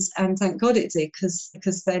 and thank God it did,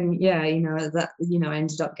 because then, you know, that, you know, I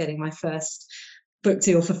ended up getting my first book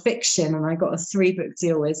deal for fiction, and I got a 3-book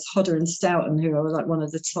deal with Hodder and Stoughton, who are like one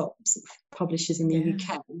of the top publishers in the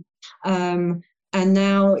UK. And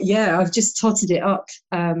now, I've just totted it up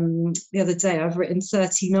the other day. I've written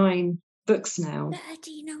 39 books now.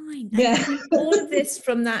 39. Yeah. All of this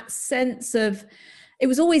from that sense of, it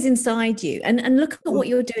was always inside you, and look at what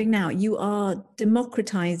you're doing now. You are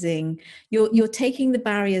democratizing. You're taking the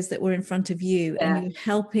barriers that were in front of you, and you're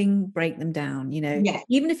helping break them down. You know,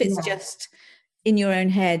 even if it's just in your own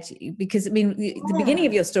head, because I mean, the beginning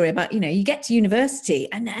of your story about, you know, you get to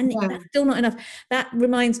university and that's still not enough. That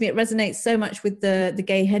reminds me, it resonates so much with the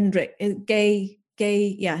Gay Hendricks,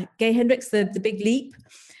 the big leap.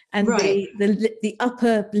 And the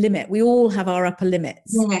upper limit, we all have our upper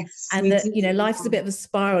limits. Yes, and that, you know, life's a bit of a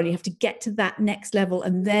spiral. You have to get to that next level,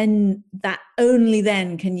 and then only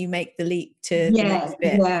then can you make the leap to the next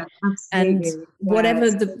bit. Yeah, absolutely.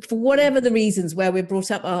 And for whatever the reasons where we're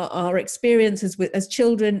brought up, our experiences as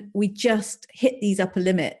children, we just hit these upper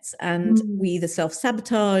limits, and we either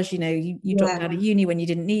self-sabotage. You know, you dropped out of uni when you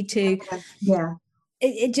didn't need to.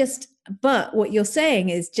 But what you're saying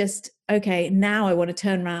is just, okay, now I want to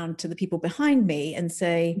turn around to the people behind me and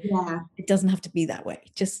say, it doesn't have to be that way.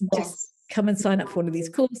 Just come and sign up for one of these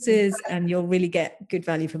courses and you'll really get good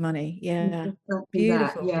value for money. Beautiful.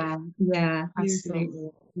 Beautiful. Absolutely.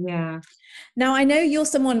 Now, I know you're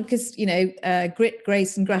someone, because, you know, grit,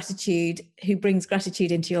 grace and gratitude, who brings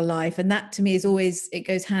gratitude into your life. And that to me is always, it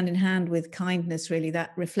goes hand in hand with kindness, really, that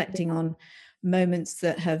reflecting on moments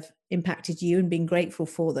that have impacted you and being grateful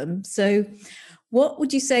for them. So what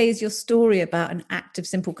would you say is your story about an act of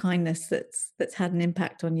simple kindness that's had an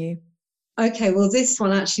impact on you? Okay, well, this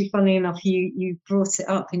one, actually, funnily enough, you brought it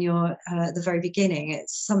up in your the very beginning.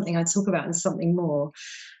 It's something I talk about and something more.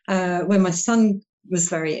 When my son was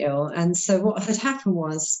very ill, and so what had happened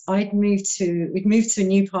was we'd moved to a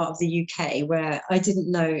new part of the UK where I didn't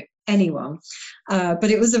know anyone,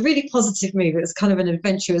 but it was a really positive move. It was kind of an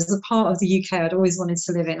adventure. It was a part of the UK I'd always wanted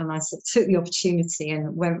to live in, and I sort of took the opportunity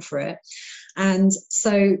and went for it. And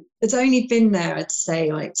so it's only been there, I'd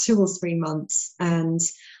say, like 2 or 3 months, and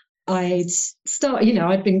I'd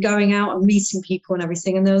I'd been going out and meeting people and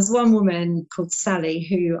everything. And there was one woman called Sally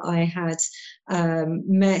who I had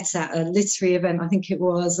met at a literary event, I think it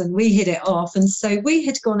was, and we hit it off. And so we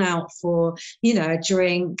had gone out for, a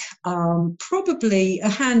drink, probably a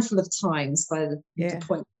handful of times by the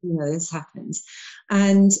point, this happened.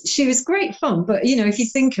 And she was great fun. But, if you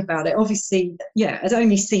think about it, obviously, I'd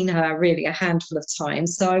only seen her really a handful of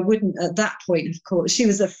times. So I wouldn't at that point, of course, she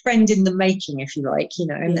was a friend in the making, if you like,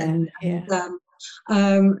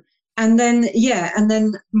 and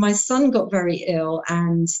then my son got very ill,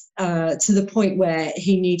 and to the point where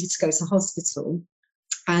he needed to go to hospital.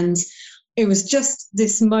 And it was just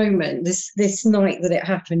this moment, this night that it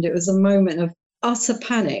happened. It was a moment of utter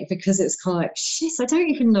panic, because it's kind of like, shit, I don't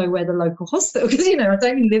even know where the local hospital, because I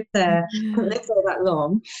don't live there, I haven't lived there that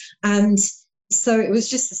long. And so it was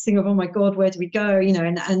just this thing of, oh my God, where do we go?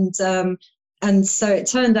 And so it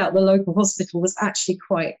turned out the local hospital was actually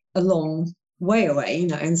quite a long way away,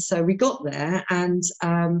 and so we got there, and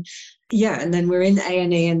and then we're in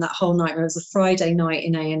A&E, and that whole night, it was a Friday night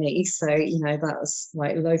in A&E, so that was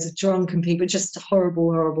like loads of drunken people, just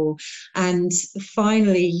horrible. And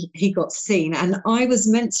finally he got seen, and I was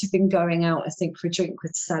meant to have been going out, I think, for a drink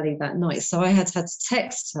with Sally that night, so I had to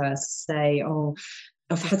text her to say, oh,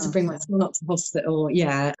 I've had to bring my son up to hospital.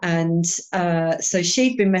 And so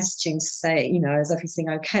she'd been messaging to say, is everything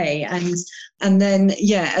okay? And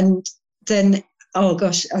then, oh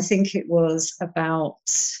gosh, I think it was about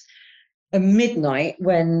midnight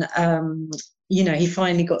when, he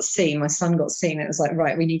finally got seen. My son got seen. It was like,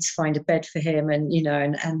 right, we need to find a bed for him. And,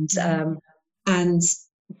 and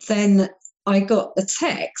then I got a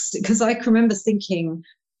text, because I can remember thinking,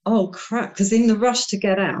 oh crap, because in the rush to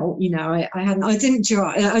get out, I didn't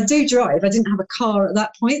drive. I do drive. I didn't have a car at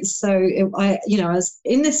that point, so I was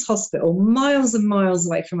in this hospital, miles and miles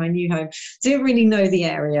away from my new home. Didn't really know the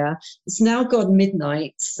area. It's now gone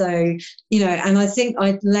midnight, so and I think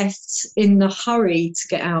I'd left in the hurry to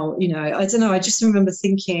get out. I don't know. I just remember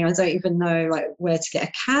thinking, I don't even know like where to get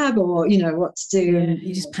a cab or what to do. Yeah,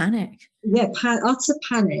 you just panic. Utter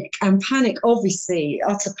panic, obviously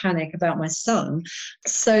utter panic about my son.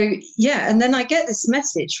 So and then I get this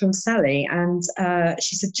message from Sally, and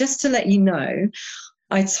she said, just to let you know,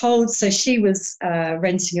 so she was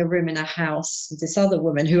renting a room in a house with this other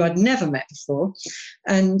woman who I'd never met before,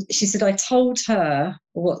 and she said, I told her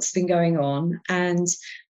what's been going on, and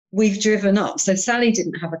we've driven up. So Sally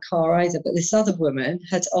didn't have a car either, but this other woman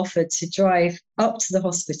had offered to drive up to the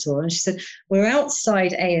hospital. And she said, we're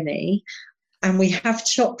outside A&E and we have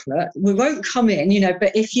chocolate. We won't come in,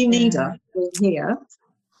 but if you need us, we're here.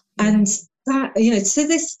 And that, to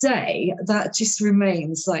this day, that just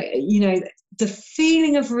remains like, the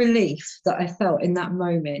feeling of relief that I felt in that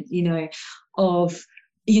moment, of,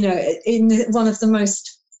 in one of the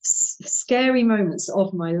most scary moments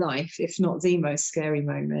of my life, if not the most scary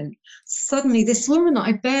moment, suddenly this woman that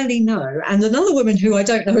I barely know, and another woman who I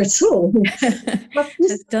don't know at all,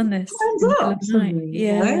 has done this. Up me,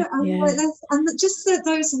 and just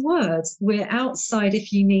those words, we're outside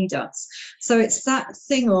if you need us. So it's that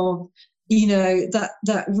thing of,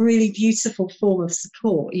 that really beautiful form of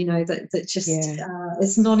support, that just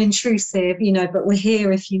it's non-intrusive, but we're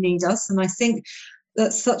here if you need us. And I think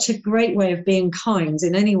that's such a great way of being kind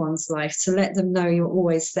in anyone's life, to let them know you're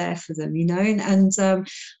always there for them, and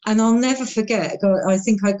I'll never forget. I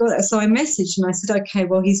think I got it. So I messaged and I said, okay,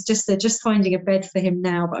 well, they're just finding a bed for him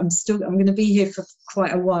now, but I'm going to be here for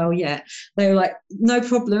quite a while yet. They were like, no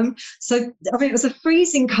problem. So it was a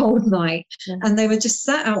freezing cold night, and they were just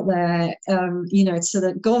sat out there, till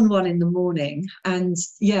the gone 1 a.m. And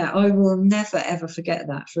I will never ever forget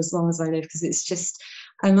that for as long as I live, because it's just.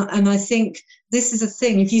 And I think this is a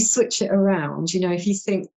thing, if you switch it around, if you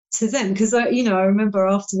think to them, because I remember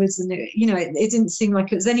afterwards, and it didn't seem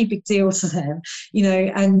like it was any big deal to them,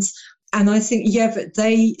 and I think, but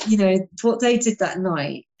they, what they did that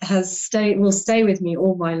night will stay with me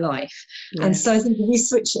all my life. And so I think if we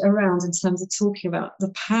switch it around in terms of talking about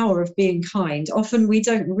the power of being kind, often we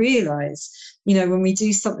don't realize, when we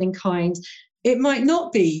do something kind, it might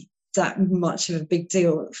not be that much of a big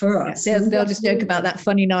deal for us. They'll just joke about that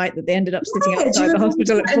funny night that they ended up sitting outside the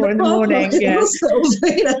hospital at 4 a.m.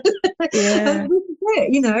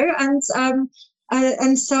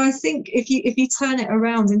 And so I think if you turn it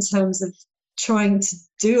around in terms of trying to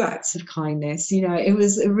do acts of kindness. You know, it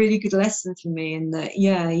was a really good lesson for me in that,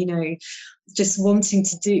 yeah, you know, just wanting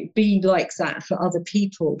to be like that for other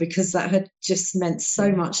people, because that had just meant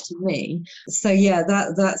so much to me. So yeah,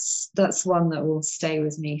 that's one that will stay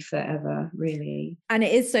with me forever, really. And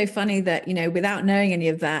it is so funny that, you know, without knowing any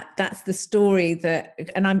of that, that's the story that,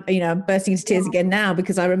 and I'm, you know, I'm bursting into tears again now,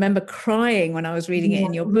 because I remember crying when I was reading it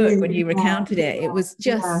in your book, when you recounted it. It was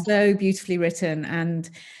just so beautifully written, and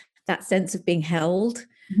that sense of being held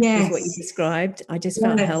is what you described. I just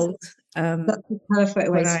felt held. That's the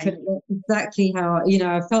perfect way to put it. Exactly how, you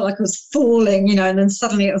know, I felt like I was falling, you know, and then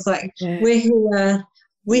suddenly it was like, we're here,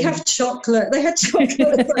 we have chocolate. They had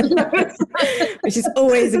chocolate. Which is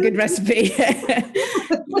always a good recipe.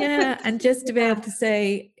 Yeah, and just to be able to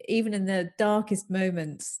say, even in the darkest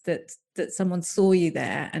moments, that someone saw you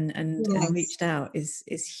there and reached out is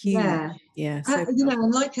huge. Yeah. So you know,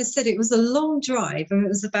 and like I said, it was a long drive, and it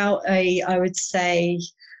was about I would say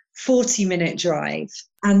 40-minute drive,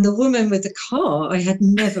 and the woman with the car I had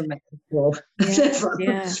never met before. Never.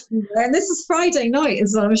 And this is Friday night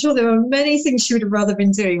as well. I'm sure there were many things she would have rather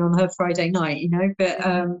been doing on her Friday night, you know, but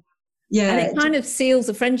and it kind of seals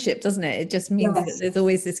a friendship, doesn't it? It just means that there's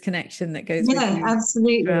always this connection that goes with you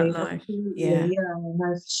absolutely throughout life. Yeah, no,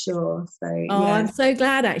 for sure. So I'm so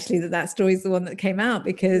glad actually that story is the one that came out,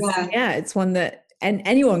 because it's one that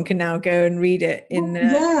anyone can now go and read it in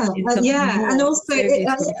and also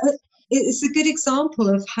it's a good example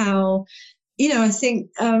of how, you know, I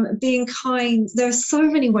think being kind, there are so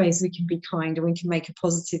many ways we can be kind and we can make a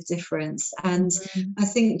positive difference. And I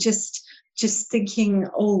think just thinking,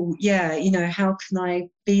 oh yeah, you know, how can I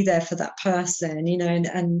be there for that person, you know,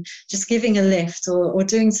 and just giving a lift or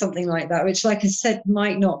doing something like that, which, like I said,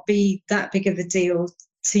 might not be that big of a deal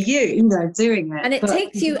to you know, doing it. And it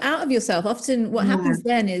takes you out of yourself. Often what happens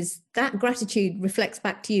then is that gratitude reflects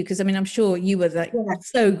back to you, because I mean, I'm sure you were like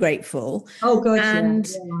so grateful. Oh God, and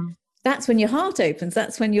that's when your heart opens.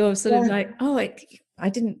 That's when you're sort of like, oh, I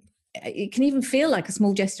didn't, it can even feel like a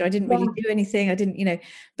small gesture. I didn't really do anything. I didn't, you know,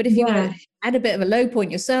 but if you were at a bit of a low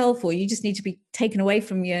point yourself, or you just need to be taken away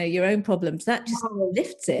from your own problems, that just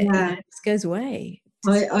lifts it, you know, it just goes away.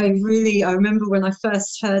 I remember when I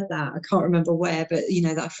first heard that, I can't remember where, but you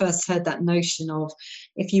know, that I first heard that notion of,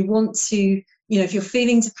 if you want to, you know, if you're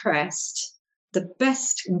feeling depressed, the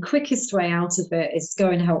best and quickest way out of it is go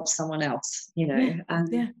and help someone else, you know.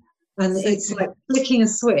 And it's like flicking a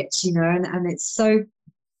switch, you know, and it's so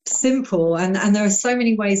simple, and there are so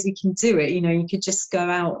many ways we can do it. You know, you could just go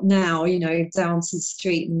out now, you know, down to the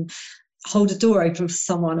street and hold a door open for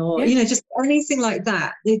someone, or you know, just anything like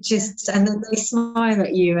that. It just and then they smile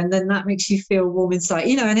at you, and then that makes you feel warm inside,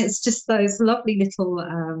 you know. And it's just those lovely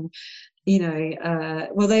little you know,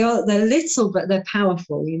 well, they're little, but they're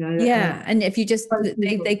powerful, you know. And if you just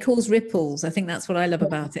they cause ripples. I think that's what I love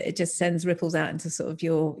about it. It just sends ripples out into sort of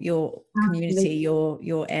your community,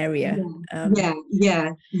 your area.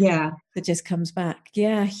 That just comes back.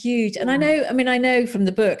 Huge. And I know from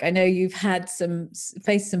the book, I know you've had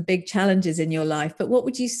faced some big challenges in your life, but what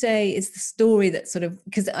would you say is the story that sort of,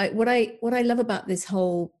 because what I love about this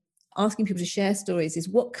whole asking people to share stories is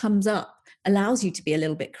what comes up allows you to be a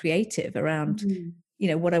little bit creative around, you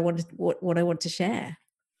know, what I want to share.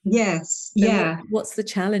 What's the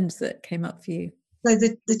challenge that came up for you? So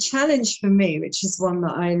the challenge for me, which is one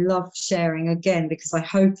that I love sharing again because I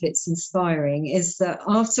hope it's inspiring, is that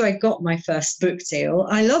after I got my first book deal,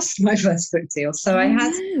 I lost my first book deal. So I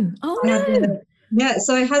had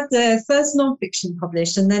the first non-fiction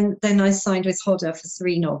published, and then I signed with Hodder for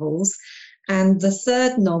 3 novels. And the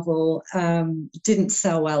 3rd novel didn't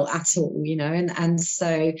sell well at all, you know, and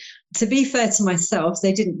so, to be fair to myself,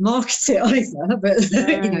 they didn't market it either. But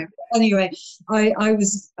you know, anyway, I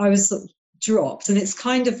was sort of dropped, and it's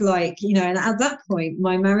kind of like, you know, and at that point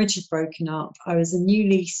my marriage had broken up. I was a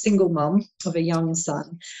newly single mum of a young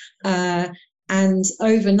son. And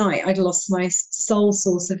overnight, I'd lost my sole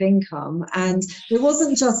source of income. And it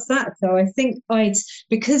wasn't just that, though. I think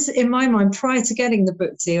because in my mind, prior to getting the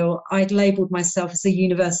book deal, I'd labelled myself as a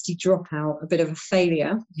university dropout, a bit of a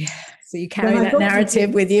failure. So you carry that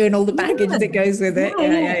narrative with you and all the baggage that goes with it.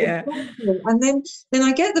 Exactly. And then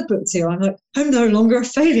I get the book deal. I'm like, I'm no longer a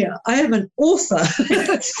failure. I am an author.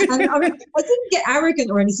 And I didn't get arrogant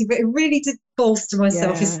or anything, but it really did bolster my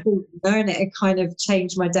self-esteem, you know, and it kind of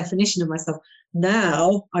changed my definition of myself.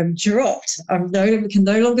 Now I'm dropped. Can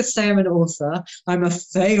no longer say I'm an author. I'm a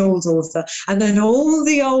failed author. And then all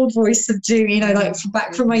the old voice of doom, you know, like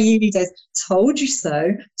back from my uni days, told you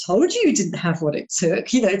so, told you didn't have what it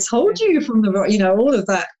took, you know, told you from the, you know, all of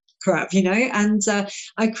that crap, you know. And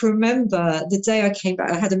I can remember the day I came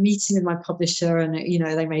back, I had a meeting with my publisher, and you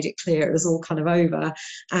know, they made it clear it was all kind of over.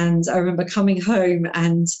 And I remember coming home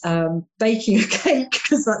and baking a cake,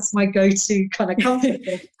 because that's my go-to kind of comfort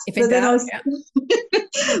food. If in doubt, yeah.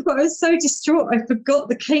 But I was so distraught, I forgot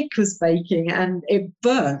the cake was baking and it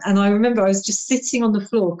burnt. And I remember I was just sitting on the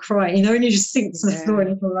floor crying, you know, and you just sink to the floor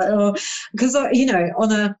and you're like, oh, because you know,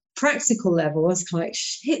 on a practical level, I was like,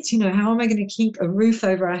 shit, you know, how am I going to keep a roof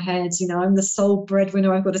over our heads? You know, I'm the sole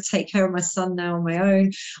breadwinner. I've got to take care of my son now on my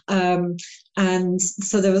own. And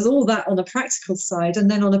so there was all that on a practical side. And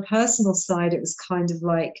then on a personal side, it was kind of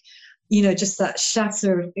like, you know, just that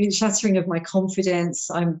shattering of my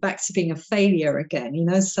confidence. I'm back to being a failure again, you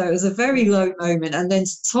know. So it was a very low moment. And then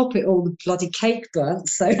to top it all, the bloody cake burnt.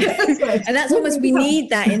 So and that's almost, we need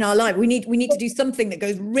that in our life. We need to do something that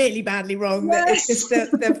goes really badly wrong. Yes. That is just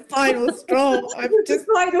the final straw.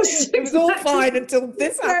 It was all fine until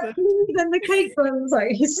this happened. Then the cake burnt, was like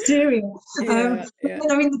hysteria. And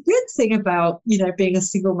I mean, the good thing about, you know, being a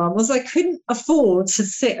single mum was I couldn't afford to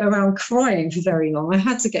sit around crying for very long. I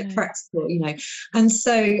had to get practice, you know. And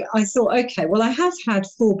so I thought, okay, well, I have had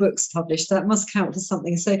 4 books published, that must count for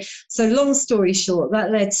something. So long story short,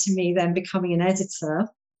 that led to me then becoming an editor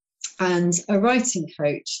and a writing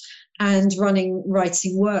coach and running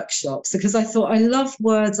writing workshops, because I thought, I love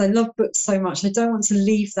words, I love books so much, I don't want to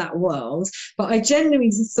leave that world. But I genuinely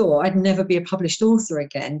thought I'd never be a published author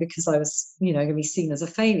again, because I was, you know, going to be seen as a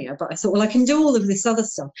failure. But I thought, well, I can do all of this other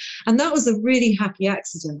stuff. And that was a really happy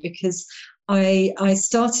accident, because I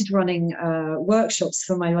started running workshops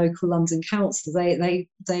for my local London council. I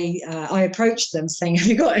approached them saying, have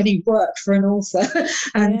you got any work for an author?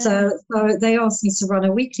 And so they asked me to run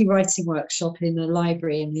a weekly writing workshop in a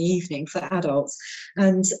library in the evening for adults.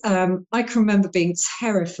 And I can remember being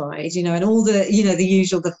terrified, you know, and all the, you know, the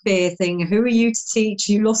usual, the fear thing, who are you to teach?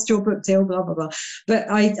 You lost your book deal, blah, blah, blah. But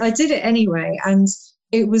I did it anyway. And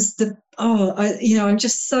it was I'm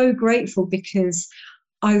just so grateful, because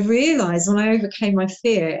I realized when I overcame my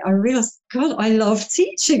fear, I realized, God, I love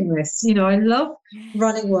teaching this. You know, I love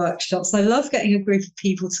running workshops. I love getting a group of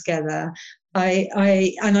people together.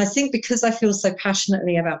 And I think because I feel so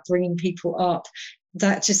passionately about bringing people up,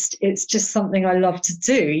 it's just something I love to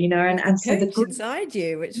do, you know. And so the group inside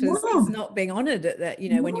you, which was not being honored at that, you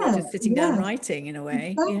know, when you were just sitting down writing, in a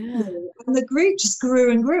way. Exactly. And the group just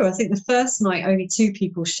grew and grew. I think the first night only 2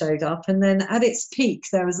 people showed up, and then at its peak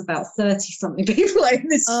there was about 30 something people in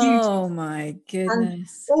this huge. Oh my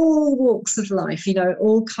goodness. And all walks of life, you know,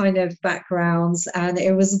 all kind of backgrounds. And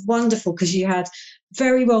it was wonderful, because you had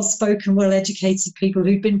very well spoken, well educated people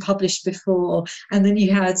who'd been published before, and then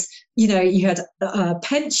you had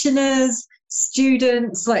pensioners,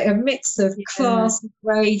 students, like a mix of class,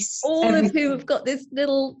 race, all everything. Of who have got this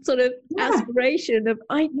little sort of aspiration of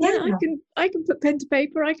I can put pen to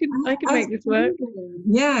paper, I can make this work.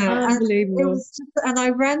 Unbelievable. And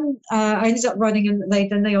I ended up running, and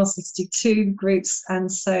they asked me to do 2 groups,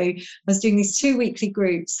 and so I was doing these 2 weekly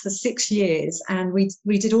groups for 6 years, and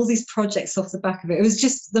we did all these projects off the back of it. It was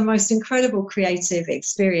just the most incredible creative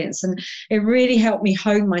experience, and it really helped me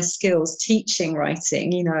hone my skills teaching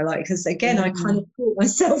writing, you know, like, because again, I kind of taught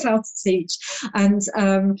myself how to teach. And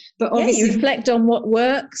but obviously you reflect on what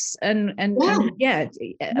works, and I mean,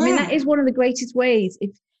 that is one of the greatest ways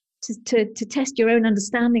to test your own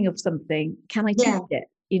understanding of something. Can I teach it,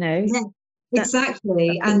 you know?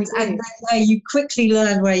 Exactly. And then you quickly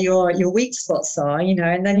learn where your weak spots are, you know,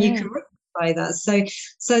 and then you can by that.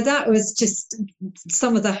 So that was just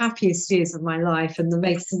some of the happiest years of my life, and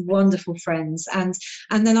made some wonderful friends. And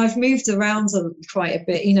then I've moved around quite a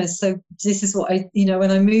bit, you know. So this is what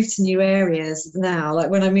when I moved to new areas now, like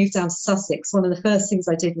when I moved down to Sussex, one of the first things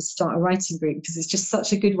I did was start a writing group, because it's just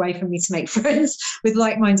such a good way for me to make friends with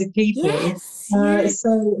like-minded people. So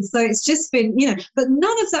it's just been, you know, but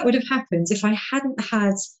none of that would have happened if I hadn't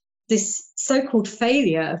had this so-called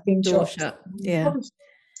failure of being dropped.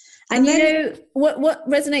 And then, you know, what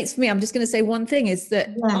resonates for me, I'm just going to say one thing, is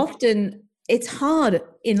that often it's hard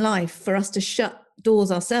in life for us to shut doors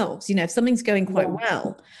ourselves. You know, if something's going quite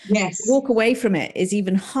well, walk away from it is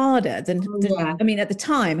even harder than I mean, at the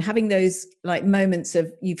time, having those like moments of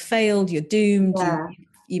you've failed, you're doomed,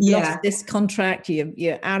 you've lost this contract,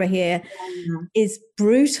 you're out of here, is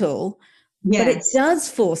brutal. But it Yes. does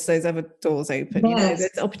force those other doors open. You know, Yes.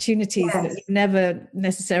 there's opportunities that Yes. would never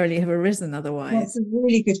necessarily have arisen otherwise. That's a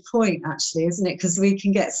really good point, actually, isn't it? Because we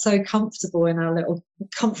can get so comfortable in our little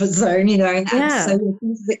comfort zone, you know, and so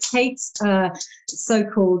it takes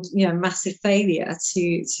so-called, you know, massive failure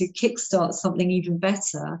to kickstart something even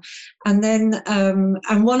better. And then,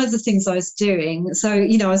 and one of the things I was doing, so,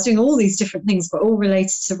 you know, I was doing all these different things, but all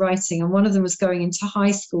related to writing. And one of them was going into high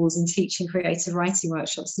schools and teaching creative writing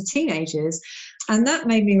workshops to teenagers. And that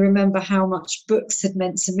made me remember how much books had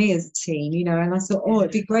meant to me as a teen, you know, and I thought, oh,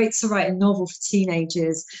 it'd be great to write a novel for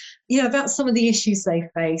teenagers, you know, about some of the issues they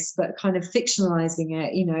face, but kind of fictionalizing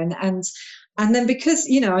it, you know, and then because,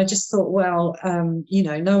 you know, I just thought, well, you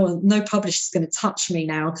know, no publisher's going to touch me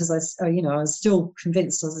now because you know, I was still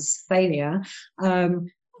convinced I was a failure.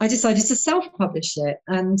 I decided to self-publish it.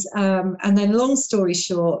 And then long story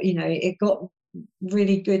short, you know, it got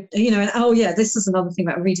really good, you know, and oh yeah, this is another thing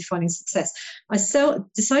about redefining success. I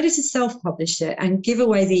decided to self-publish it and give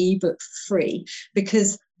away the ebook for free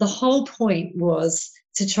because the whole point was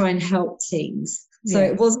to try and help teens. So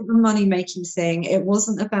it wasn't a money-making thing. It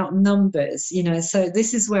wasn't about numbers, you know. So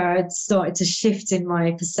this is where I'd started to shift in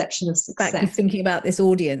my perception of success. Back to thinking about this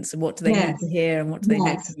audience and what do they need to hear and what do they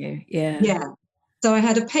know from you. Yeah. So I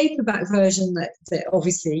had a paperback version that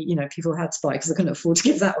obviously, you know, people had to buy because I couldn't afford to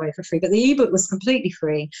give that away for free. But the ebook was completely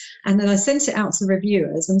free. And then I sent it out to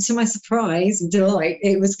reviewers. And to my surprise and delight,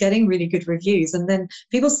 it was getting really good reviews. And then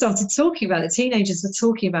people started talking about it. Teenagers were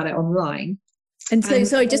talking about it online. And so,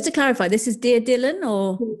 sorry, just to clarify, this is Dear Dylan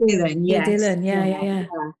or? Dear Dylan, yes. Dear Dylan,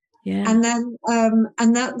 yeah. And then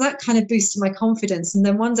and that kind of boosted my confidence. And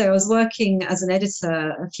then one day I was working as an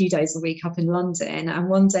editor a few days a week up in London, and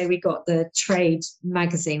one day we got the trade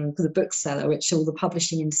magazine for the bookseller, which all the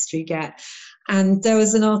publishing industry get. And there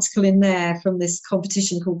was an article in there from this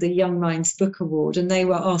competition called the Young Minds Book Award, and they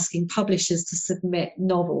were asking publishers to submit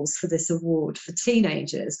novels for this award for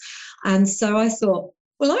teenagers. And so I thought,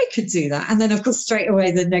 well, I could do that. And then, of course, straight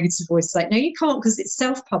away, the negative voice like, no, you can't because it's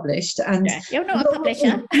self-published. And you're not a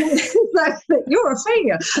publisher. Exactly. You're a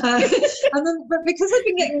failure. And then, but because I've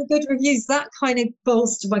been getting good reviews, that kind of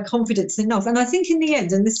bolstered my confidence enough. And I think in the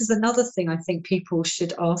end, and this is another thing I think people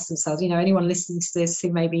should ask themselves, you know, anyone listening to this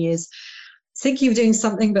who maybe is thinking of doing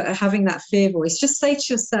something but having that fear voice, just say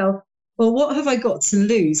to yourself, well, what have I got to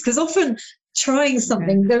lose? Because often trying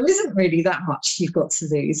something, there isn't really that much you've got to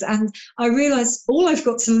lose. And I realized all I've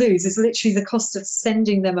got to lose is literally the cost of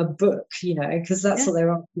sending them a book, you know, because that's what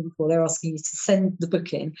they're asking for. They're asking you to send the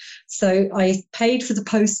book in. So I paid for the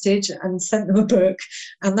postage and sent them a book,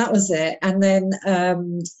 and that was it. And then,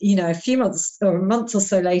 you know, a few months or a month or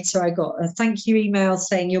so later, I got a thank you email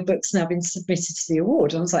saying your book's now been submitted to the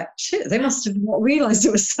award. And I was like, shit, they must have not realized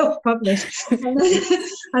it was self-published.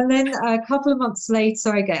 And then a couple of months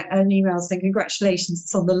later, I get an email saying, congratulations,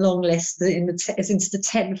 it's on the long list, it's into the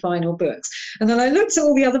 10 final books. And then I looked at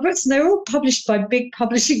all the other books and they were all published by big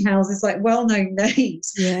publishing houses, like well-known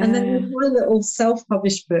names. And then there's one little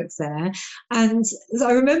self-published book there. And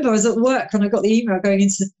I remember I was at work and I got the email going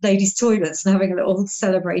into ladies' toilets and having a little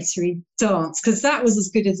celebratory dance, because that was as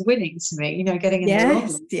good as winning to me, you know, getting in the long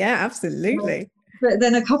list. Yeah, absolutely. But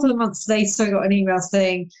then a couple of months later, I got an email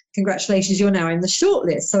saying, congratulations, you're now in the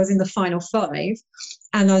shortlist. So I was in the final 5.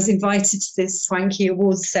 And I was invited to this swanky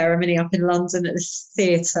awards ceremony up in London at this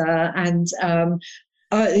theatre. And,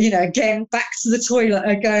 you know, again, back to the toilet,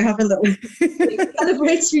 I go have a little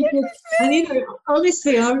celebratory. And, you know,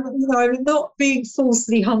 honestly, I'm not being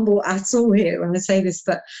falsely humble at all here when I say this,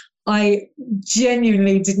 but I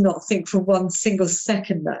genuinely did not think for one single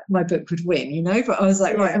second that my book would win, you know, but I was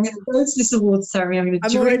like, right, I'm going to go to this awards ceremony.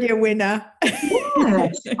 I'm already a winner. And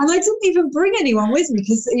I didn't even bring anyone with me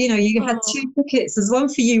because, you know, you had 2 tickets. There's one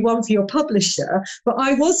for you, one for your publisher, but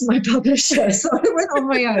I was my publisher, so I went on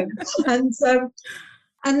my own.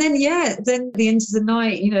 And then, then at the end of the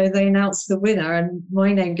night, you know, they announced the winner and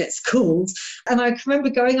my name gets called. And I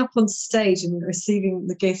remember going up on stage and receiving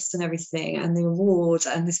the gifts and everything and the award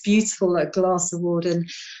and this beautiful glass award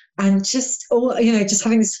and just all, you know, just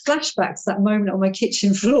having this flashback to that moment on my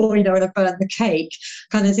kitchen floor, you know, when I burnt the cake,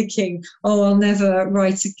 kind of thinking, oh, I'll never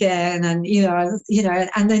write again. And, you know,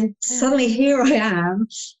 and then suddenly here I am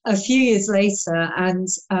a few years later and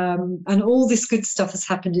all this good stuff has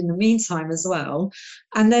happened in the meantime as well.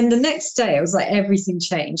 And then the next day it was like everything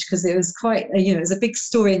changed because it was quite, you know, it was a big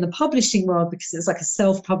story in the publishing world because it was like a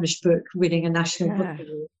self-published book winning a national book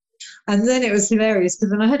award. And then it was hilarious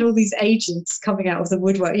because then I had all these agents coming out of the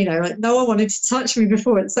woodwork, you know, like no one wanted to touch me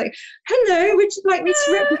before. It's like, hello, would you like me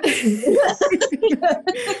to represent you? I'm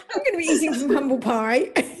going to be eating some humble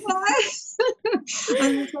pie.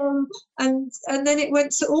 and then it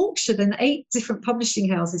went to auction, and 8 different publishing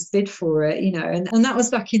houses bid for it, and that was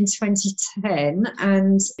back in 2010.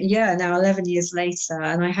 And yeah, now 11 years later,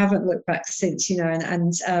 and I haven't looked back since,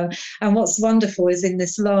 and what's wonderful is in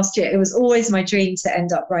this last year, it was always my dream to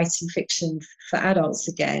end up writing fiction for adults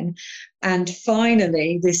again. And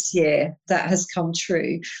finally, this year, that has come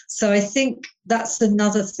true. So I think that's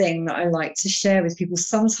another thing that I like to share with people.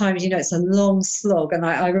 Sometimes, it's a long slog. And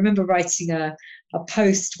I remember writing a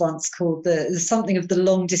post once called the something of the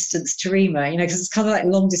long distance dreamer, because it's kind of like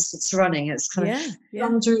long distance running. It's kind of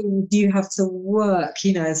some dreams you have to work,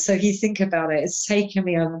 so if you think about it, it's taken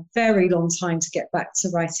me a very long time to get back to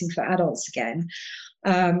writing for adults again.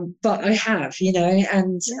 But I have,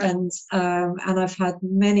 and I've had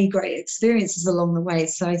many great experiences along the way.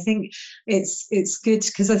 So I think it's good,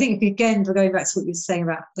 because I think, again, we're going back to what you were saying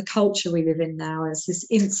about the culture we live in now, is this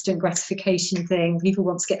instant gratification thing. People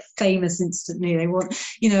want to get famous instantly. They want,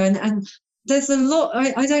 and there's a lot,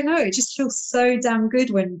 I don't know, it just feels so damn good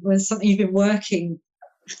when something you've been working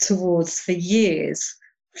towards for years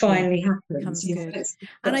finally happens.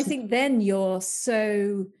 And I think then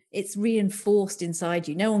it's reinforced inside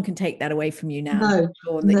you. No one can take that away from you now.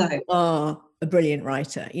 No. You are a brilliant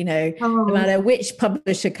writer, no matter which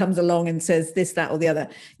publisher comes along and says this, that, or the other.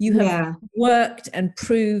 You have worked and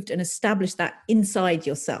proved and established that inside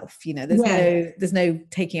yourself. There's no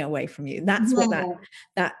taking it away from you. That's what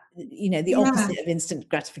that the opposite of instant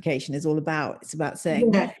gratification is all about. It's about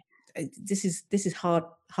saying, this is hard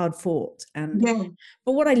fought. And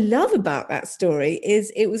but what I love about that story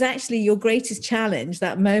is it was actually your greatest challenge,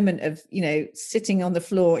 that moment of sitting on the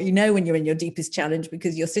floor, when you're in your deepest challenge,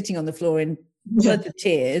 because you're sitting on the floor in blood of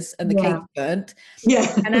tears and the cake burnt,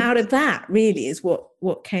 and out of that really is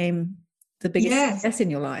what came the biggest success in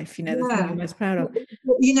your life, the thing you're most proud of.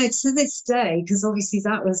 To this day, because obviously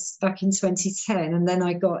that was back in 2010, and then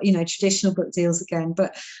I got traditional book deals again,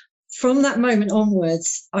 but from that moment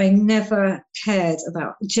onwards, I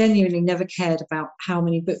genuinely never cared about how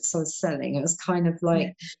many books I was selling. It was kind of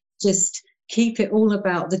like, just keep it all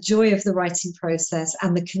about the joy of the writing process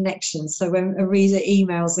and the connection. So when a reader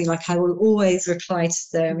emails me, I will always reply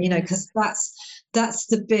to them, because that's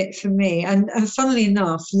the bit for me. And funnily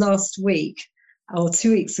enough, last week or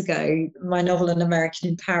 2 weeks ago, my novel An American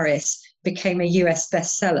in Paris became a US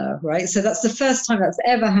bestseller, right? So that's the first time that's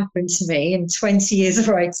ever happened to me in 20 years of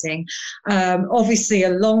writing. Obviously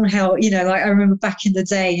a long held, I remember back in the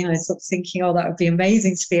day, sort of thinking, that would be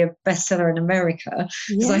amazing to be a bestseller in America,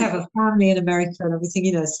 because I have a family in America and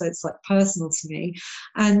everything, so it's like personal to me.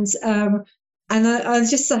 And I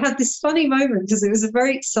had this funny moment, because it was a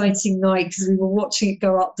very exciting night, because we were watching it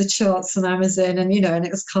go up the charts on Amazon, and and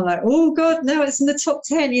it was kind of like, oh God, now it's in the top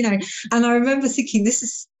 10, And I remember thinking, this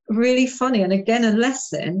is really funny, and again a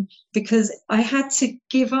lesson, because I had to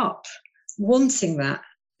give up wanting that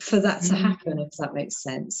for that to happen, if that makes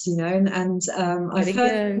sense, and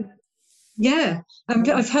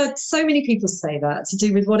I've heard so many people say that, to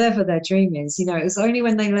do with whatever their dream is, it was only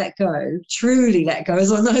when they truly let go,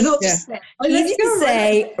 as well, not just easy to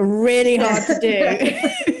say, really hard to do.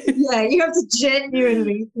 You have to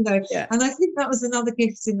genuinely, and I think that was another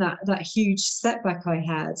gift in that huge setback I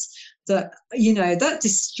had, that that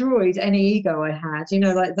destroyed any ego I had,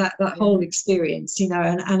 that whole experience, and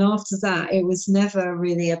after that it was never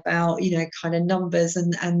really about kind of numbers,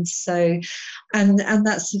 and so and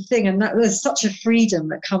that's the thing, and that there's such a freedom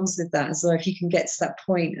that comes with that as well, if you can get to that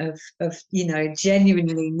point of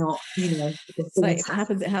genuinely not it's like,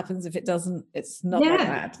 if it happens, if it doesn't, it's not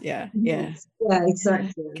that bad.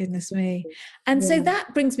 Exactly. Goodness me. And so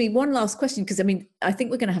that brings me one last question, because I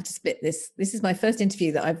think we're going to have to split this. This is my first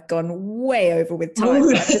interview that I've gone way over with time.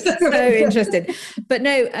 I'm just so interested. But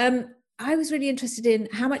no, I was really interested in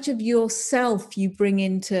how much of yourself you bring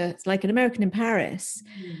into, like, An American in Paris.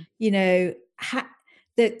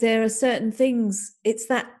 That there are certain things. It's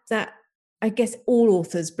that I guess all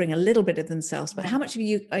authors bring a little bit of themselves, but how much of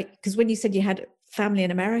you? Because when you said you had family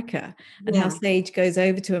in America, and how Sage goes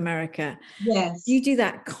over to America, do you do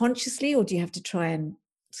that consciously, or do you have to try and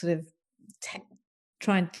sort of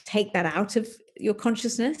take that out of your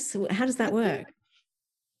consciousness? How does that work?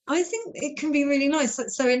 I think it can be really nice.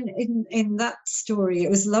 So in that story, it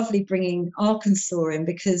was lovely bringing Arkansas in,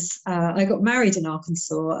 because I got married in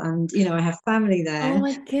Arkansas, and I have family there. Oh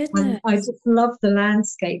my goodness! And I just love the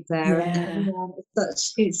landscape there, and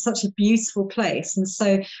it's such a beautiful place. And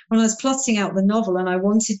so when I was plotting out the novel, and I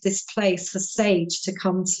wanted this place for Sage to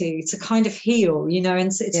come to kind of heal,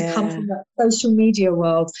 and to come from that social media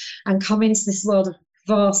world and come into this world of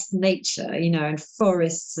vast nature, and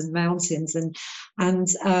forests and mountains, and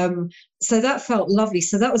so that felt lovely.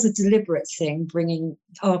 So that was a deliberate thing, bringing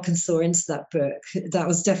Arkansas into that book. That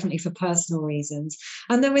was definitely for personal reasons.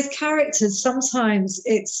 And then with characters, sometimes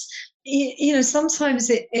it's, sometimes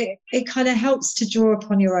it kind of helps to draw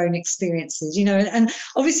upon your own experiences, and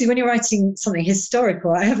obviously when you're writing something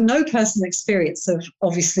historical, I have no personal experience of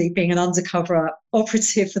obviously being an undercover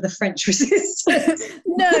operative for the French resistance.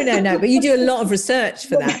 No, but you do a lot of research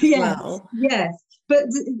for that as well. Yes. But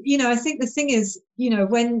I think the thing is,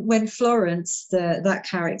 when Florence, that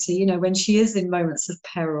character, when she is in moments of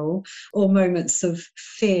peril or moments of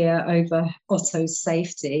fear over Otto's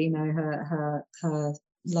safety, her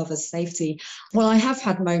lover's safety. Well, I have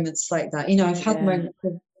had moments like that. I've had moments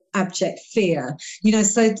of abject fear.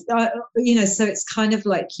 So it's kind of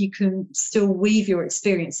like you can still weave your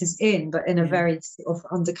experiences in, but in a very sort of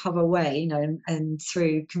undercover way, and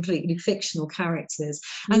through completely fictional characters.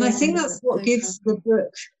 And I think that's what gives the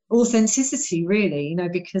book authenticity, really,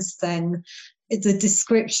 because then the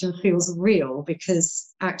description feels real,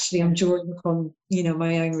 because actually I'm drawing upon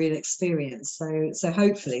my own real experience. So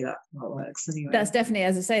hopefully that works anyway. That's definitely,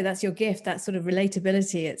 as I say, that's your gift, that sort of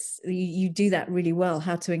relatability. It's you do that really well,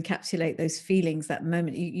 how to encapsulate those feelings, that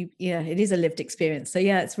moment. It is a lived experience. So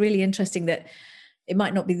it's really interesting that it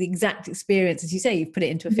might not be the exact experience, as you say, you've put it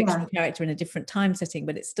into a fictional character in a different time setting,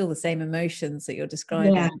 but it's still the same emotions that you're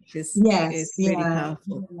describing, which is really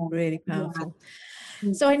powerful, really powerful.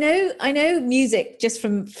 So I know music, just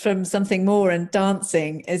from something more, and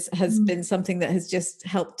dancing has been something that has just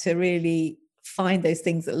helped to really find those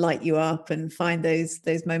things that light you up and find those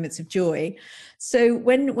moments of joy. So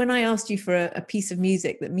when I asked you for a piece of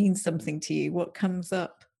music that means something to you, what comes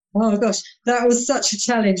up? Oh gosh, that was such a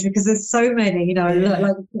challenge, because there's so many. I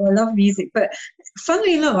love music, but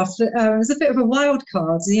funnily enough, it was a bit of a wild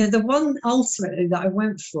card. The one ultimately that I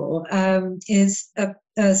went for is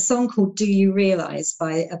a song called "Do You Realize"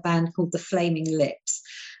 by a band called the Flaming Lips.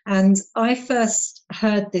 And I first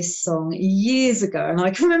heard this song years ago, and I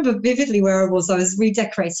can remember vividly where I was. I was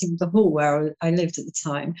redecorating the hall where I lived at the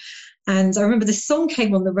time. And I remember this song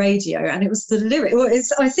came on the radio, and it was the lyric. Well,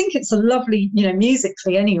 I think it's a lovely,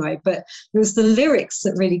 musically anyway, but it was the lyrics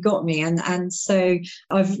that really got me. And so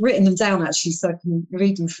I've written them down actually, so I can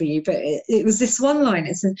read them for you. But it was this one line.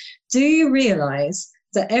 It said, "Do you realize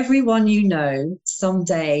that everyone you know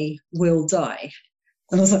someday will die?"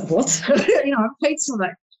 And I was like, what? I played some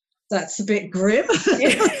like, that's a bit grim.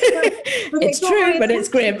 It's true, but it's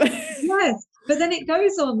grim. Yes. But then it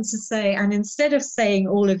goes on to say, and instead of saying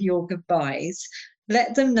all of your goodbyes,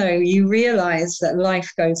 let them know you realize that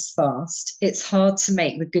life goes fast. It's hard to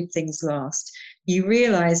make the good things last. You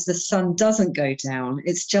realize the sun doesn't go down.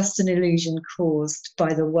 It's just an illusion caused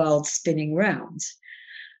by the world spinning round.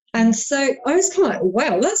 And so I was kind of like,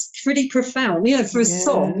 wow, that's pretty profound, for a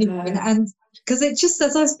song, and because it just,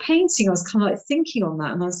 as I was painting, I was kind of like thinking on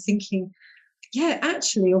that, and I was thinking, yeah,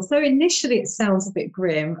 actually, although initially it sounds a bit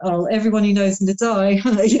grim, oh, everyone who knows going to die,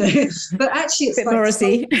 but actually it's a bit like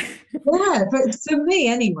Morrissey. Yeah, but for me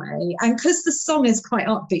anyway, and because the song is quite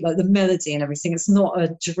upbeat, like the melody and everything, it's not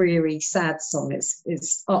a dreary, sad song.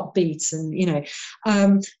 It's upbeat,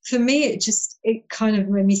 and for me, it kind of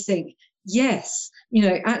made me think, yes,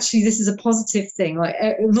 actually, this is a positive thing. Like,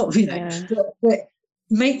 not, but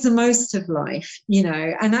make the most of life,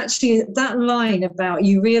 and actually that line about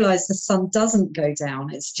you realize the sun doesn't go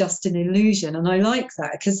down, it's just an illusion. And I like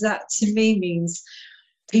that, because that to me means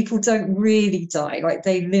people don't really die, like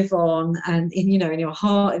they live on, and in your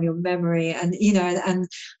heart and your memory, and and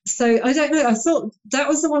so I don't know, I thought that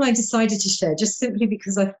was the one I decided to share, just simply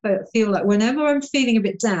because I feel like whenever I'm feeling a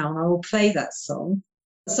bit down, I will play that song.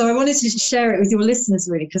 So I wanted to share it with your listeners,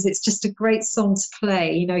 really, because it's just a great song to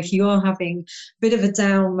play, if you are having a bit of a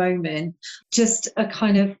down moment, just a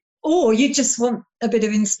kind of, or you just want a bit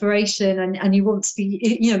of inspiration, and you want to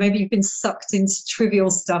be, maybe you've been sucked into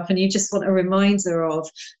trivial stuff and you just want a reminder of,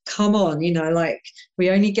 come on, like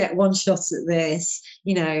we only get one shot at this,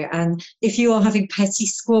 and if you are having petty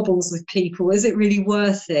squabbles with people, is it really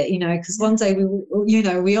worth it? Because one day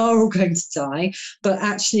we are all going to die, but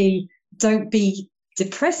actually don't be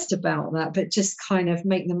depressed about that, but just kind of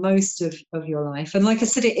make the most of your life. And like I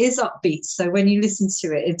said, it is upbeat, so when you listen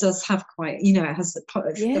to it, it does have quite, it has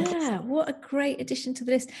what a great addition to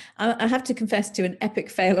the list. I have to confess to an epic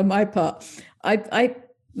fail on my part. I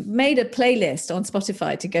made a playlist on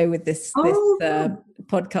Spotify to go with this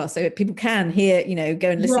podcast, so people can hear,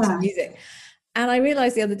 go and listen to music. And I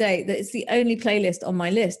realized the other day that it's the only playlist on my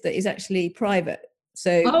list that is actually private.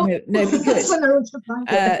 So nobody could.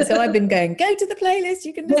 So I've been going, go to the playlist,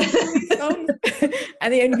 you can listen to these songs.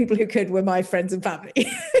 And the only people who could were my friends and family.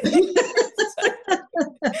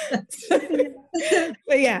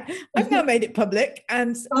 But yeah, I've now made it public,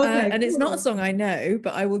 and and it's cool. not a song I know,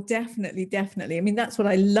 but I will definitely. I mean, that's what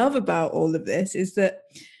I love about all of this, is that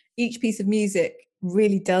each piece of music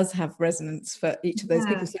really does have resonance for each of those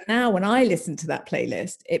people. So now when I listen to that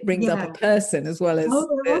playlist, it brings up a person as well as it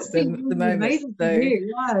must be the really moment. amazing So for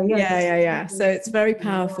you. yeah. So it's very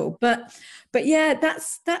powerful. But yeah,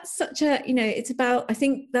 that's such a, you know, it's about, I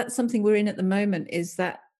think that's something we're in at the moment, is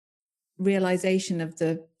that realization of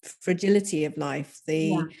the fragility of life,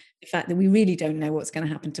 the fact that we really don't know what's going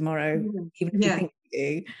to happen tomorrow, even if we think we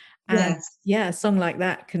do. And a song like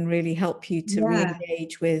that can really help you to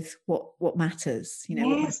re-engage with what matters, you know,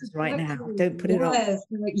 what matters right now. Don't put it off.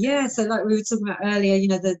 So like we were talking about earlier, you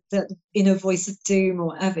know, the inner voice of doom or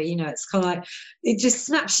whatever, you know, it's kind of like, it just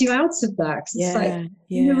snaps you out of that. It's like,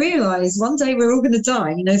 you realize one day we're all going to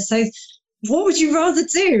die, you know, so what would you rather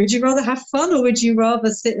do? Would you rather have fun, or would you rather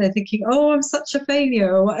sit there thinking, oh, I'm such a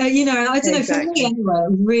failure? Or, you know, I don't know, for me anyway,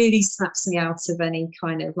 it really snaps me out of any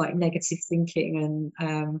kind of like negative thinking,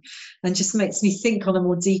 and just makes me think on a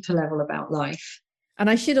more deeper level about life. And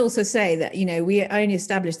I should also say that, you know, we only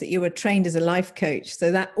established that you were trained as a life coach.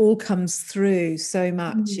 So that all comes through so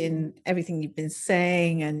much in everything you've been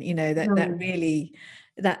saying. And, you know, that really,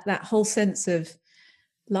 that whole sense of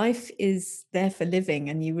life is there for living,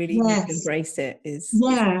 and you really need to embrace it. Is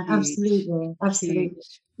absolutely.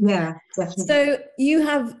 Huge. Yeah, definitely. So you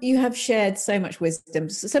have shared so much wisdom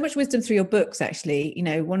through your books. Actually, you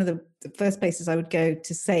know, one of the first places I would go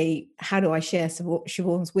to say, how do I share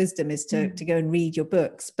Siobhan's wisdom, is to go and read your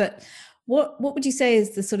books. But what would you say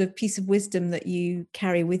is the sort of piece of wisdom that you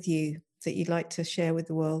carry with you that you'd like to share with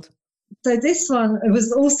the world? So this one, it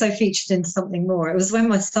was also featured in Something More. It was when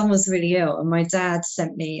my son was really ill, and my dad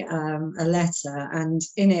sent me a letter, and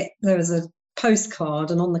in it there was a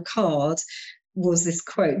postcard, and on the card was this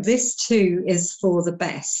quote: "This too is for the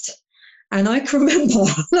best." And I can remember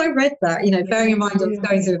when I read that, you know, bearing in mind I was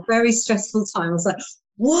going through a very stressful time, I was like,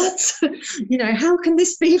 what? You know, how can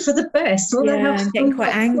this be for the best? What the hell? I'm getting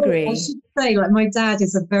quite angry. I should say, like, my dad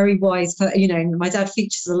is a very wise person. You know, my dad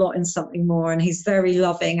features a lot in Something More, and he's very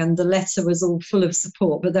loving, and the letter was all full of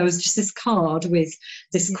support. But there was just this card with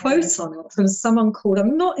this quote on it from someone called,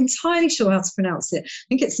 I'm not entirely sure how to pronounce it, I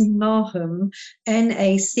think it's Nahum,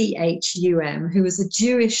 Nachum, who was a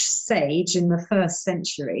Jewish sage in the 1st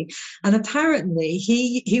century. And apparently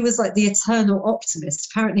he was like the eternal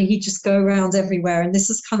optimist. Apparently he'd just go around everywhere, and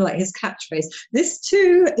this is kind of like his catchphrase: this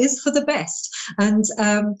too is for the best. And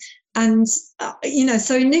you know,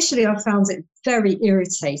 so initially I found it very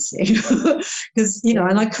irritating because, you know,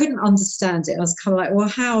 and I couldn't understand it. I was kind of like, well,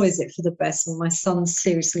 how is it for the best? Well, my son's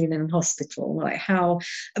seriously in hospital, like how?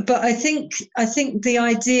 But I think the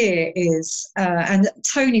idea is, and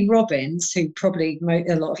Tony Robbins, who probably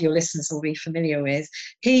a lot of your listeners will be familiar with,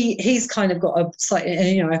 he's kind of got a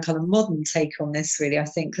slightly, you know, a kind of modern take on this, really, I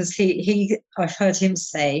think, because I've heard him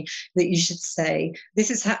say that you should say, this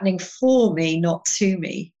is happening for me, not to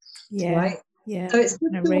me. Right? So it's just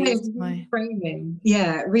a way of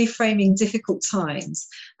reframing difficult times.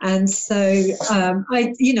 And so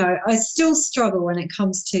I still struggle when it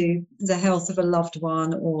comes to the health of a loved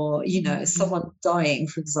one, or, you know, someone dying,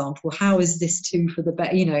 for example. How is this too for the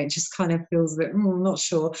better? You know, it just kind of feels a bit, I'm not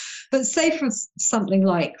sure. But say for something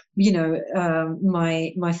like, you know,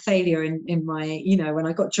 my failure in my, you know, when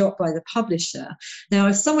I got dropped by the publisher. Now,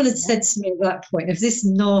 if someone had said to me at that point, if this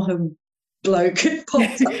Nahum bloke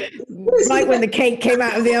popped up right when the cake came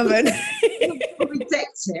out of the oven,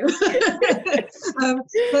 reject him.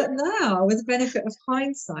 But now, with the benefit of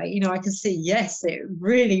hindsight, you know, I can see, yes, it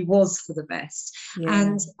really was for the best.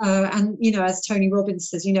 And you know, as Tony Robbins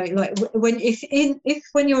says, you know, like when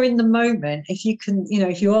you're in the moment, if you can, you know,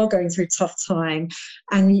 if you are going through a tough time,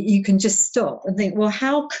 and you can just stop and think, well,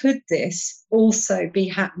 how could this also be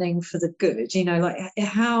happening for the good? You know, like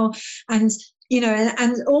how, and you know,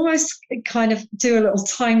 and almost kind of do a little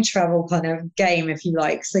time travel kind of game, if you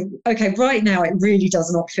like. So, okay, right now it really does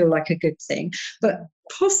not feel like a good thing, but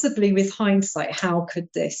possibly with hindsight, how could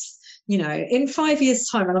this, you know, in 5 years'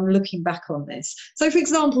 time, and I'm looking back on this. So, for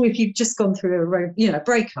example, if you've just gone through a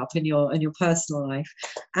breakup in your personal life,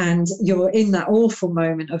 and you're in that awful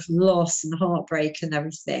moment of loss and heartbreak and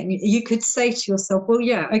everything, you could say to yourself, well,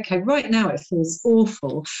 yeah, okay, right now it feels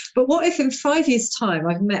awful, but what if in 5 years' time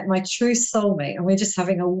I've met my true soulmate and we're just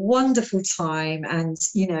having a wonderful time, and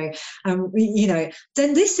then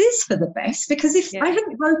this is for the best, because if I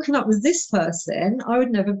hadn't broken up with this person, I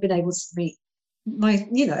would never have been able to meet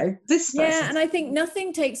this person. And I think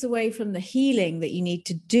nothing takes away from the healing that you need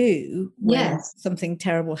to do when something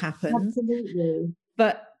terrible happens. Absolutely.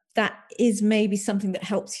 But that is maybe something that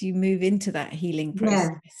helps you move into that healing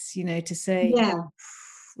process, to say,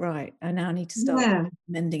 right, I now need to start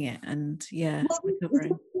mending it and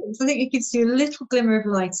recovering. I think it gives you a little glimmer of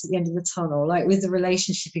light at the end of the tunnel. Like with the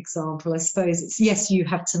relationship example, I suppose it's, yes, you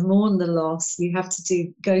have to mourn the loss, you have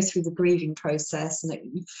to go through the grieving process and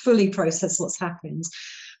fully process what's happened.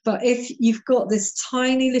 But if you've got this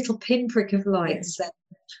tiny little pinprick of light, then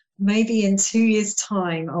maybe in 2 years'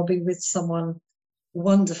 time I'll be with someone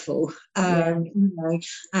wonderful, and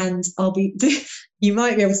I'll be you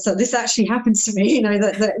might be able to say, this actually happened to me,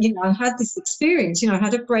 that I had this experience, I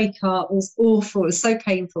had a breakup, it was awful, it was so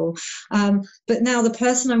painful, but now the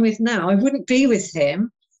person I'm with now, I wouldn't be with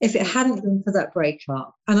him if it hadn't been for that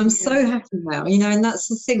breakup, and I'm so happy now, and that's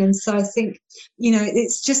the thing. And so I think,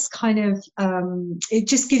 it's just kind of it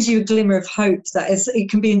just gives you a glimmer of hope that it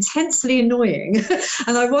can be intensely annoying.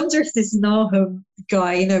 And I wonder if this Nahum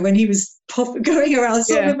guy, when he was going around,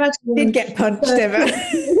 sort of imagine he'd get punched ever.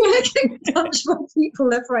 Getting punched by people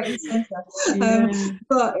left, right, and centre.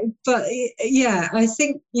 But I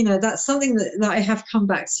think that's something that I have come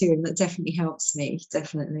back to, and that definitely helps me,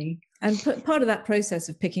 definitely. And part of that process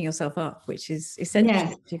of picking yourself up, which is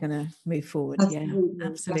essential if you're going to move forward.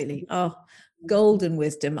 Absolutely. Oh, golden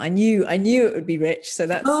wisdom. I knew it would be rich. So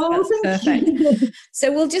that's perfect.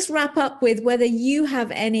 So we'll just wrap up with whether you have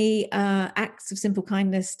any acts of simple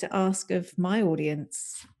kindness to ask of my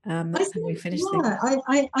audience. That's how we finish things.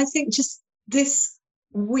 I think just this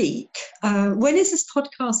week, when is this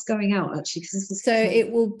podcast going out actually? So it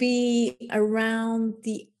will be around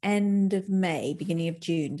the end of May, beginning of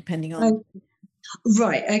June, depending on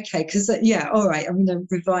right, okay, because all right, I'm going to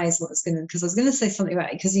revise because I was going to say something about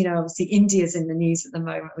it, because obviously India's in the news at the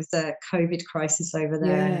moment with the COVID crisis over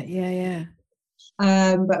there.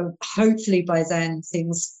 But hopefully by then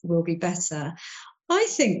things will be better. I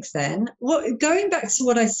think then, going back to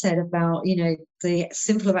what I said about, the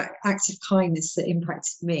simple act of kindness that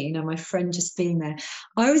impacted me, my friend just being there,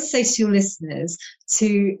 I would say to your listeners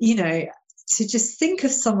to just think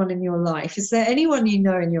of someone in your life. Is there anyone in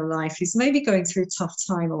your life who's maybe going through a tough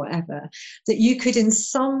time or whatever, that you could in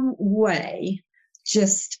some way,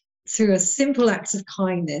 just through a simple act of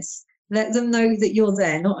kindness, let them know that you're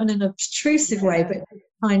there, not in an obtrusive way, but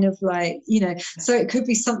kind of like, so it could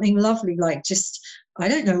be something lovely, like just, I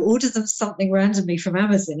don't know, order them something randomly from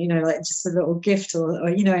Amazon, like just a little gift, or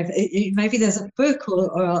maybe there's a book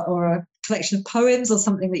or a collection of poems or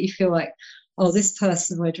something that you feel like, oh, this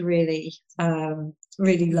person would really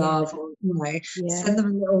love, or send them a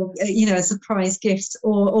little, a surprise gift,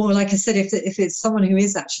 or like I said, if it's someone who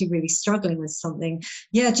is actually really struggling with something,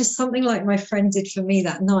 just something like my friend did for me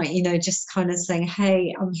that night, just kind of saying,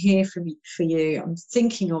 hey, I'm here for you, I'm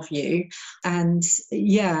thinking of you, and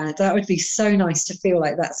that would be so nice to feel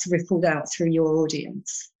like that's rippled out through your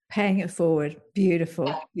audience. Paying it forward.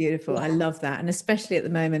 Beautiful. I love that. And especially at the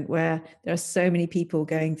moment where there are so many people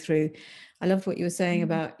going through, I loved what you were saying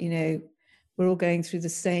about, we're all going through the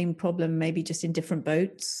same problem, maybe just in different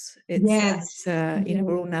boats. We're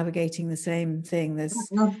all navigating the same thing. There's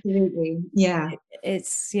absolutely,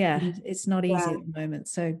 it's not easy at the moment.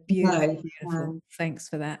 So beautiful. Thanks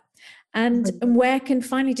for that. And where can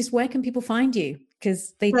people find you?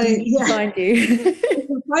 Because they do need to find you.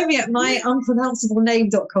 Find me at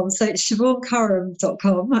myunpronounceablename.com, so it's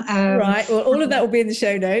SiobhanCurham.com. Right, well, all of that will be in the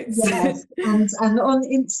show notes. Yes, and on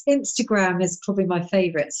Instagram is probably my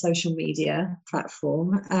favourite social media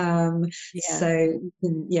platform. So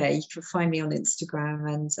you can find me on Instagram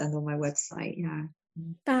and on my website.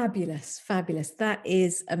 Fabulous. That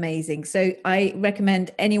is amazing. So I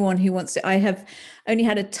recommend anyone who wants to. I have only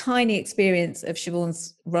had a tiny experience of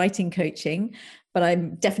Siobhan's writing coaching, but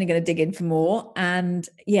I'm definitely going to dig in for more. And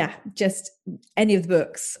just any of the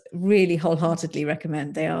books, really wholeheartedly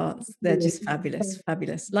recommend. They're just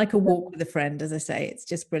fabulous. Like a walk with a friend, as I say, it's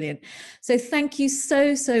just brilliant. So thank you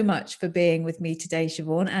so much for being with me today,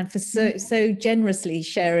 Siobhan, and for so generously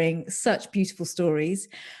sharing such beautiful stories,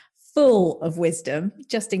 full of wisdom,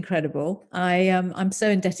 just incredible. I'm so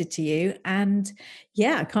indebted to you, and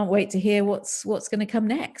I can't wait to hear what's going to come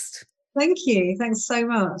next. Thank you. Thanks so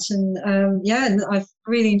much. And and I've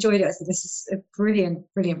really enjoyed it. I think this is a brilliant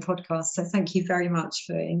podcast. So thank you very much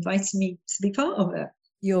for inviting me to be part of it.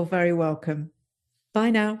 You're very welcome. Bye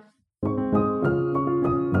now.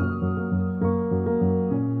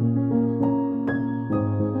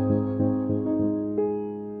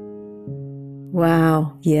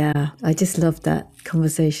 Wow. Yeah. I just loved that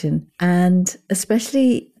conversation. And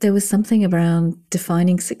especially there was something around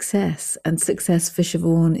defining success, and success for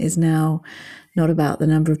Siobhan is now not about the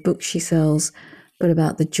number of books she sells, but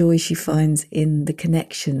about the joy she finds in the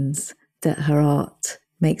connections that her art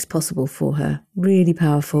makes possible for her. Really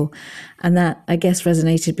powerful. And that, I guess,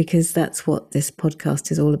 resonated because that's what this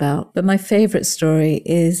podcast is all about. But my favourite story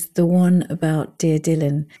is the one about Dear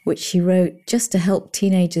Dylan, which she wrote just to help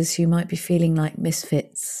teenagers who might be feeling like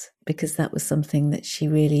misfits, because that was something that she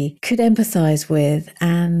really could empathise with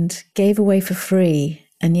and gave away for free.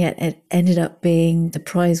 And yet it ended up being the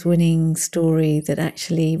prize-winning story that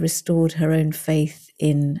actually restored her own faith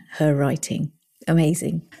in her writing.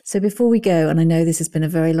 Amazing. So before we go, and I know this has been a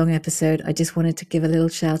very long episode, I just wanted to give a little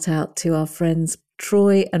shout out to our friends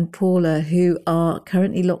Troy and Paula, who are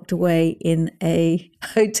currently locked away in a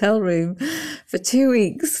hotel room for 2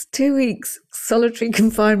 weeks, solitary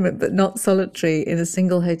confinement, but not solitary, in a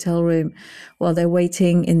single hotel room while they're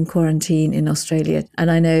waiting in quarantine in Australia.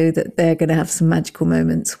 And I know that they're going to have some magical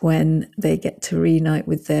moments when they get to reunite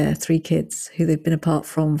with their 3 kids who they've been apart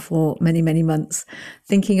from for many, many months.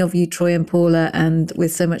 Thinking of you, Troy and Paula, and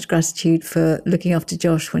with so much gratitude for looking after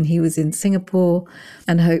Josh when he was in Singapore,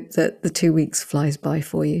 and hope that the 2 weeks flies by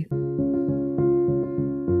for you.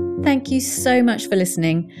 Thank you so much for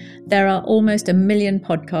listening. There are almost 1 million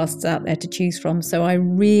podcasts out there to choose from, so I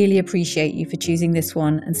really appreciate you for choosing this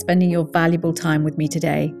one and spending your valuable time with me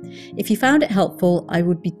today. If you found it helpful, I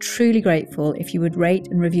would be truly grateful if you would rate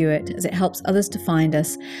and review it, as it helps others to find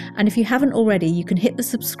us. And if you haven't already, you can hit the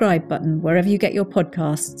subscribe button wherever you get your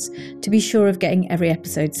podcasts to be sure of getting every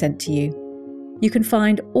episode sent to you. You can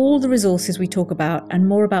find all the resources we talk about and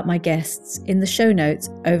more about my guests in the show notes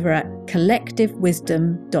over at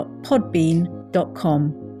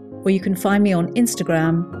collectivewisdom.podbean.com, or you can find me on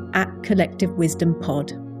Instagram at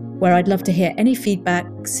collectivewisdompod, where I'd love to hear any feedback,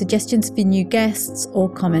 suggestions for new guests, or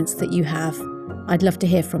comments that you have. I'd love to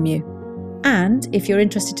hear from you. And if you're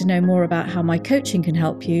interested to know more about how my coaching can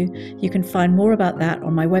help you, you can find more about that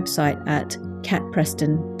on my website at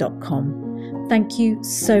katpreston.com. Thank you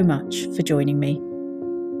so much for joining me.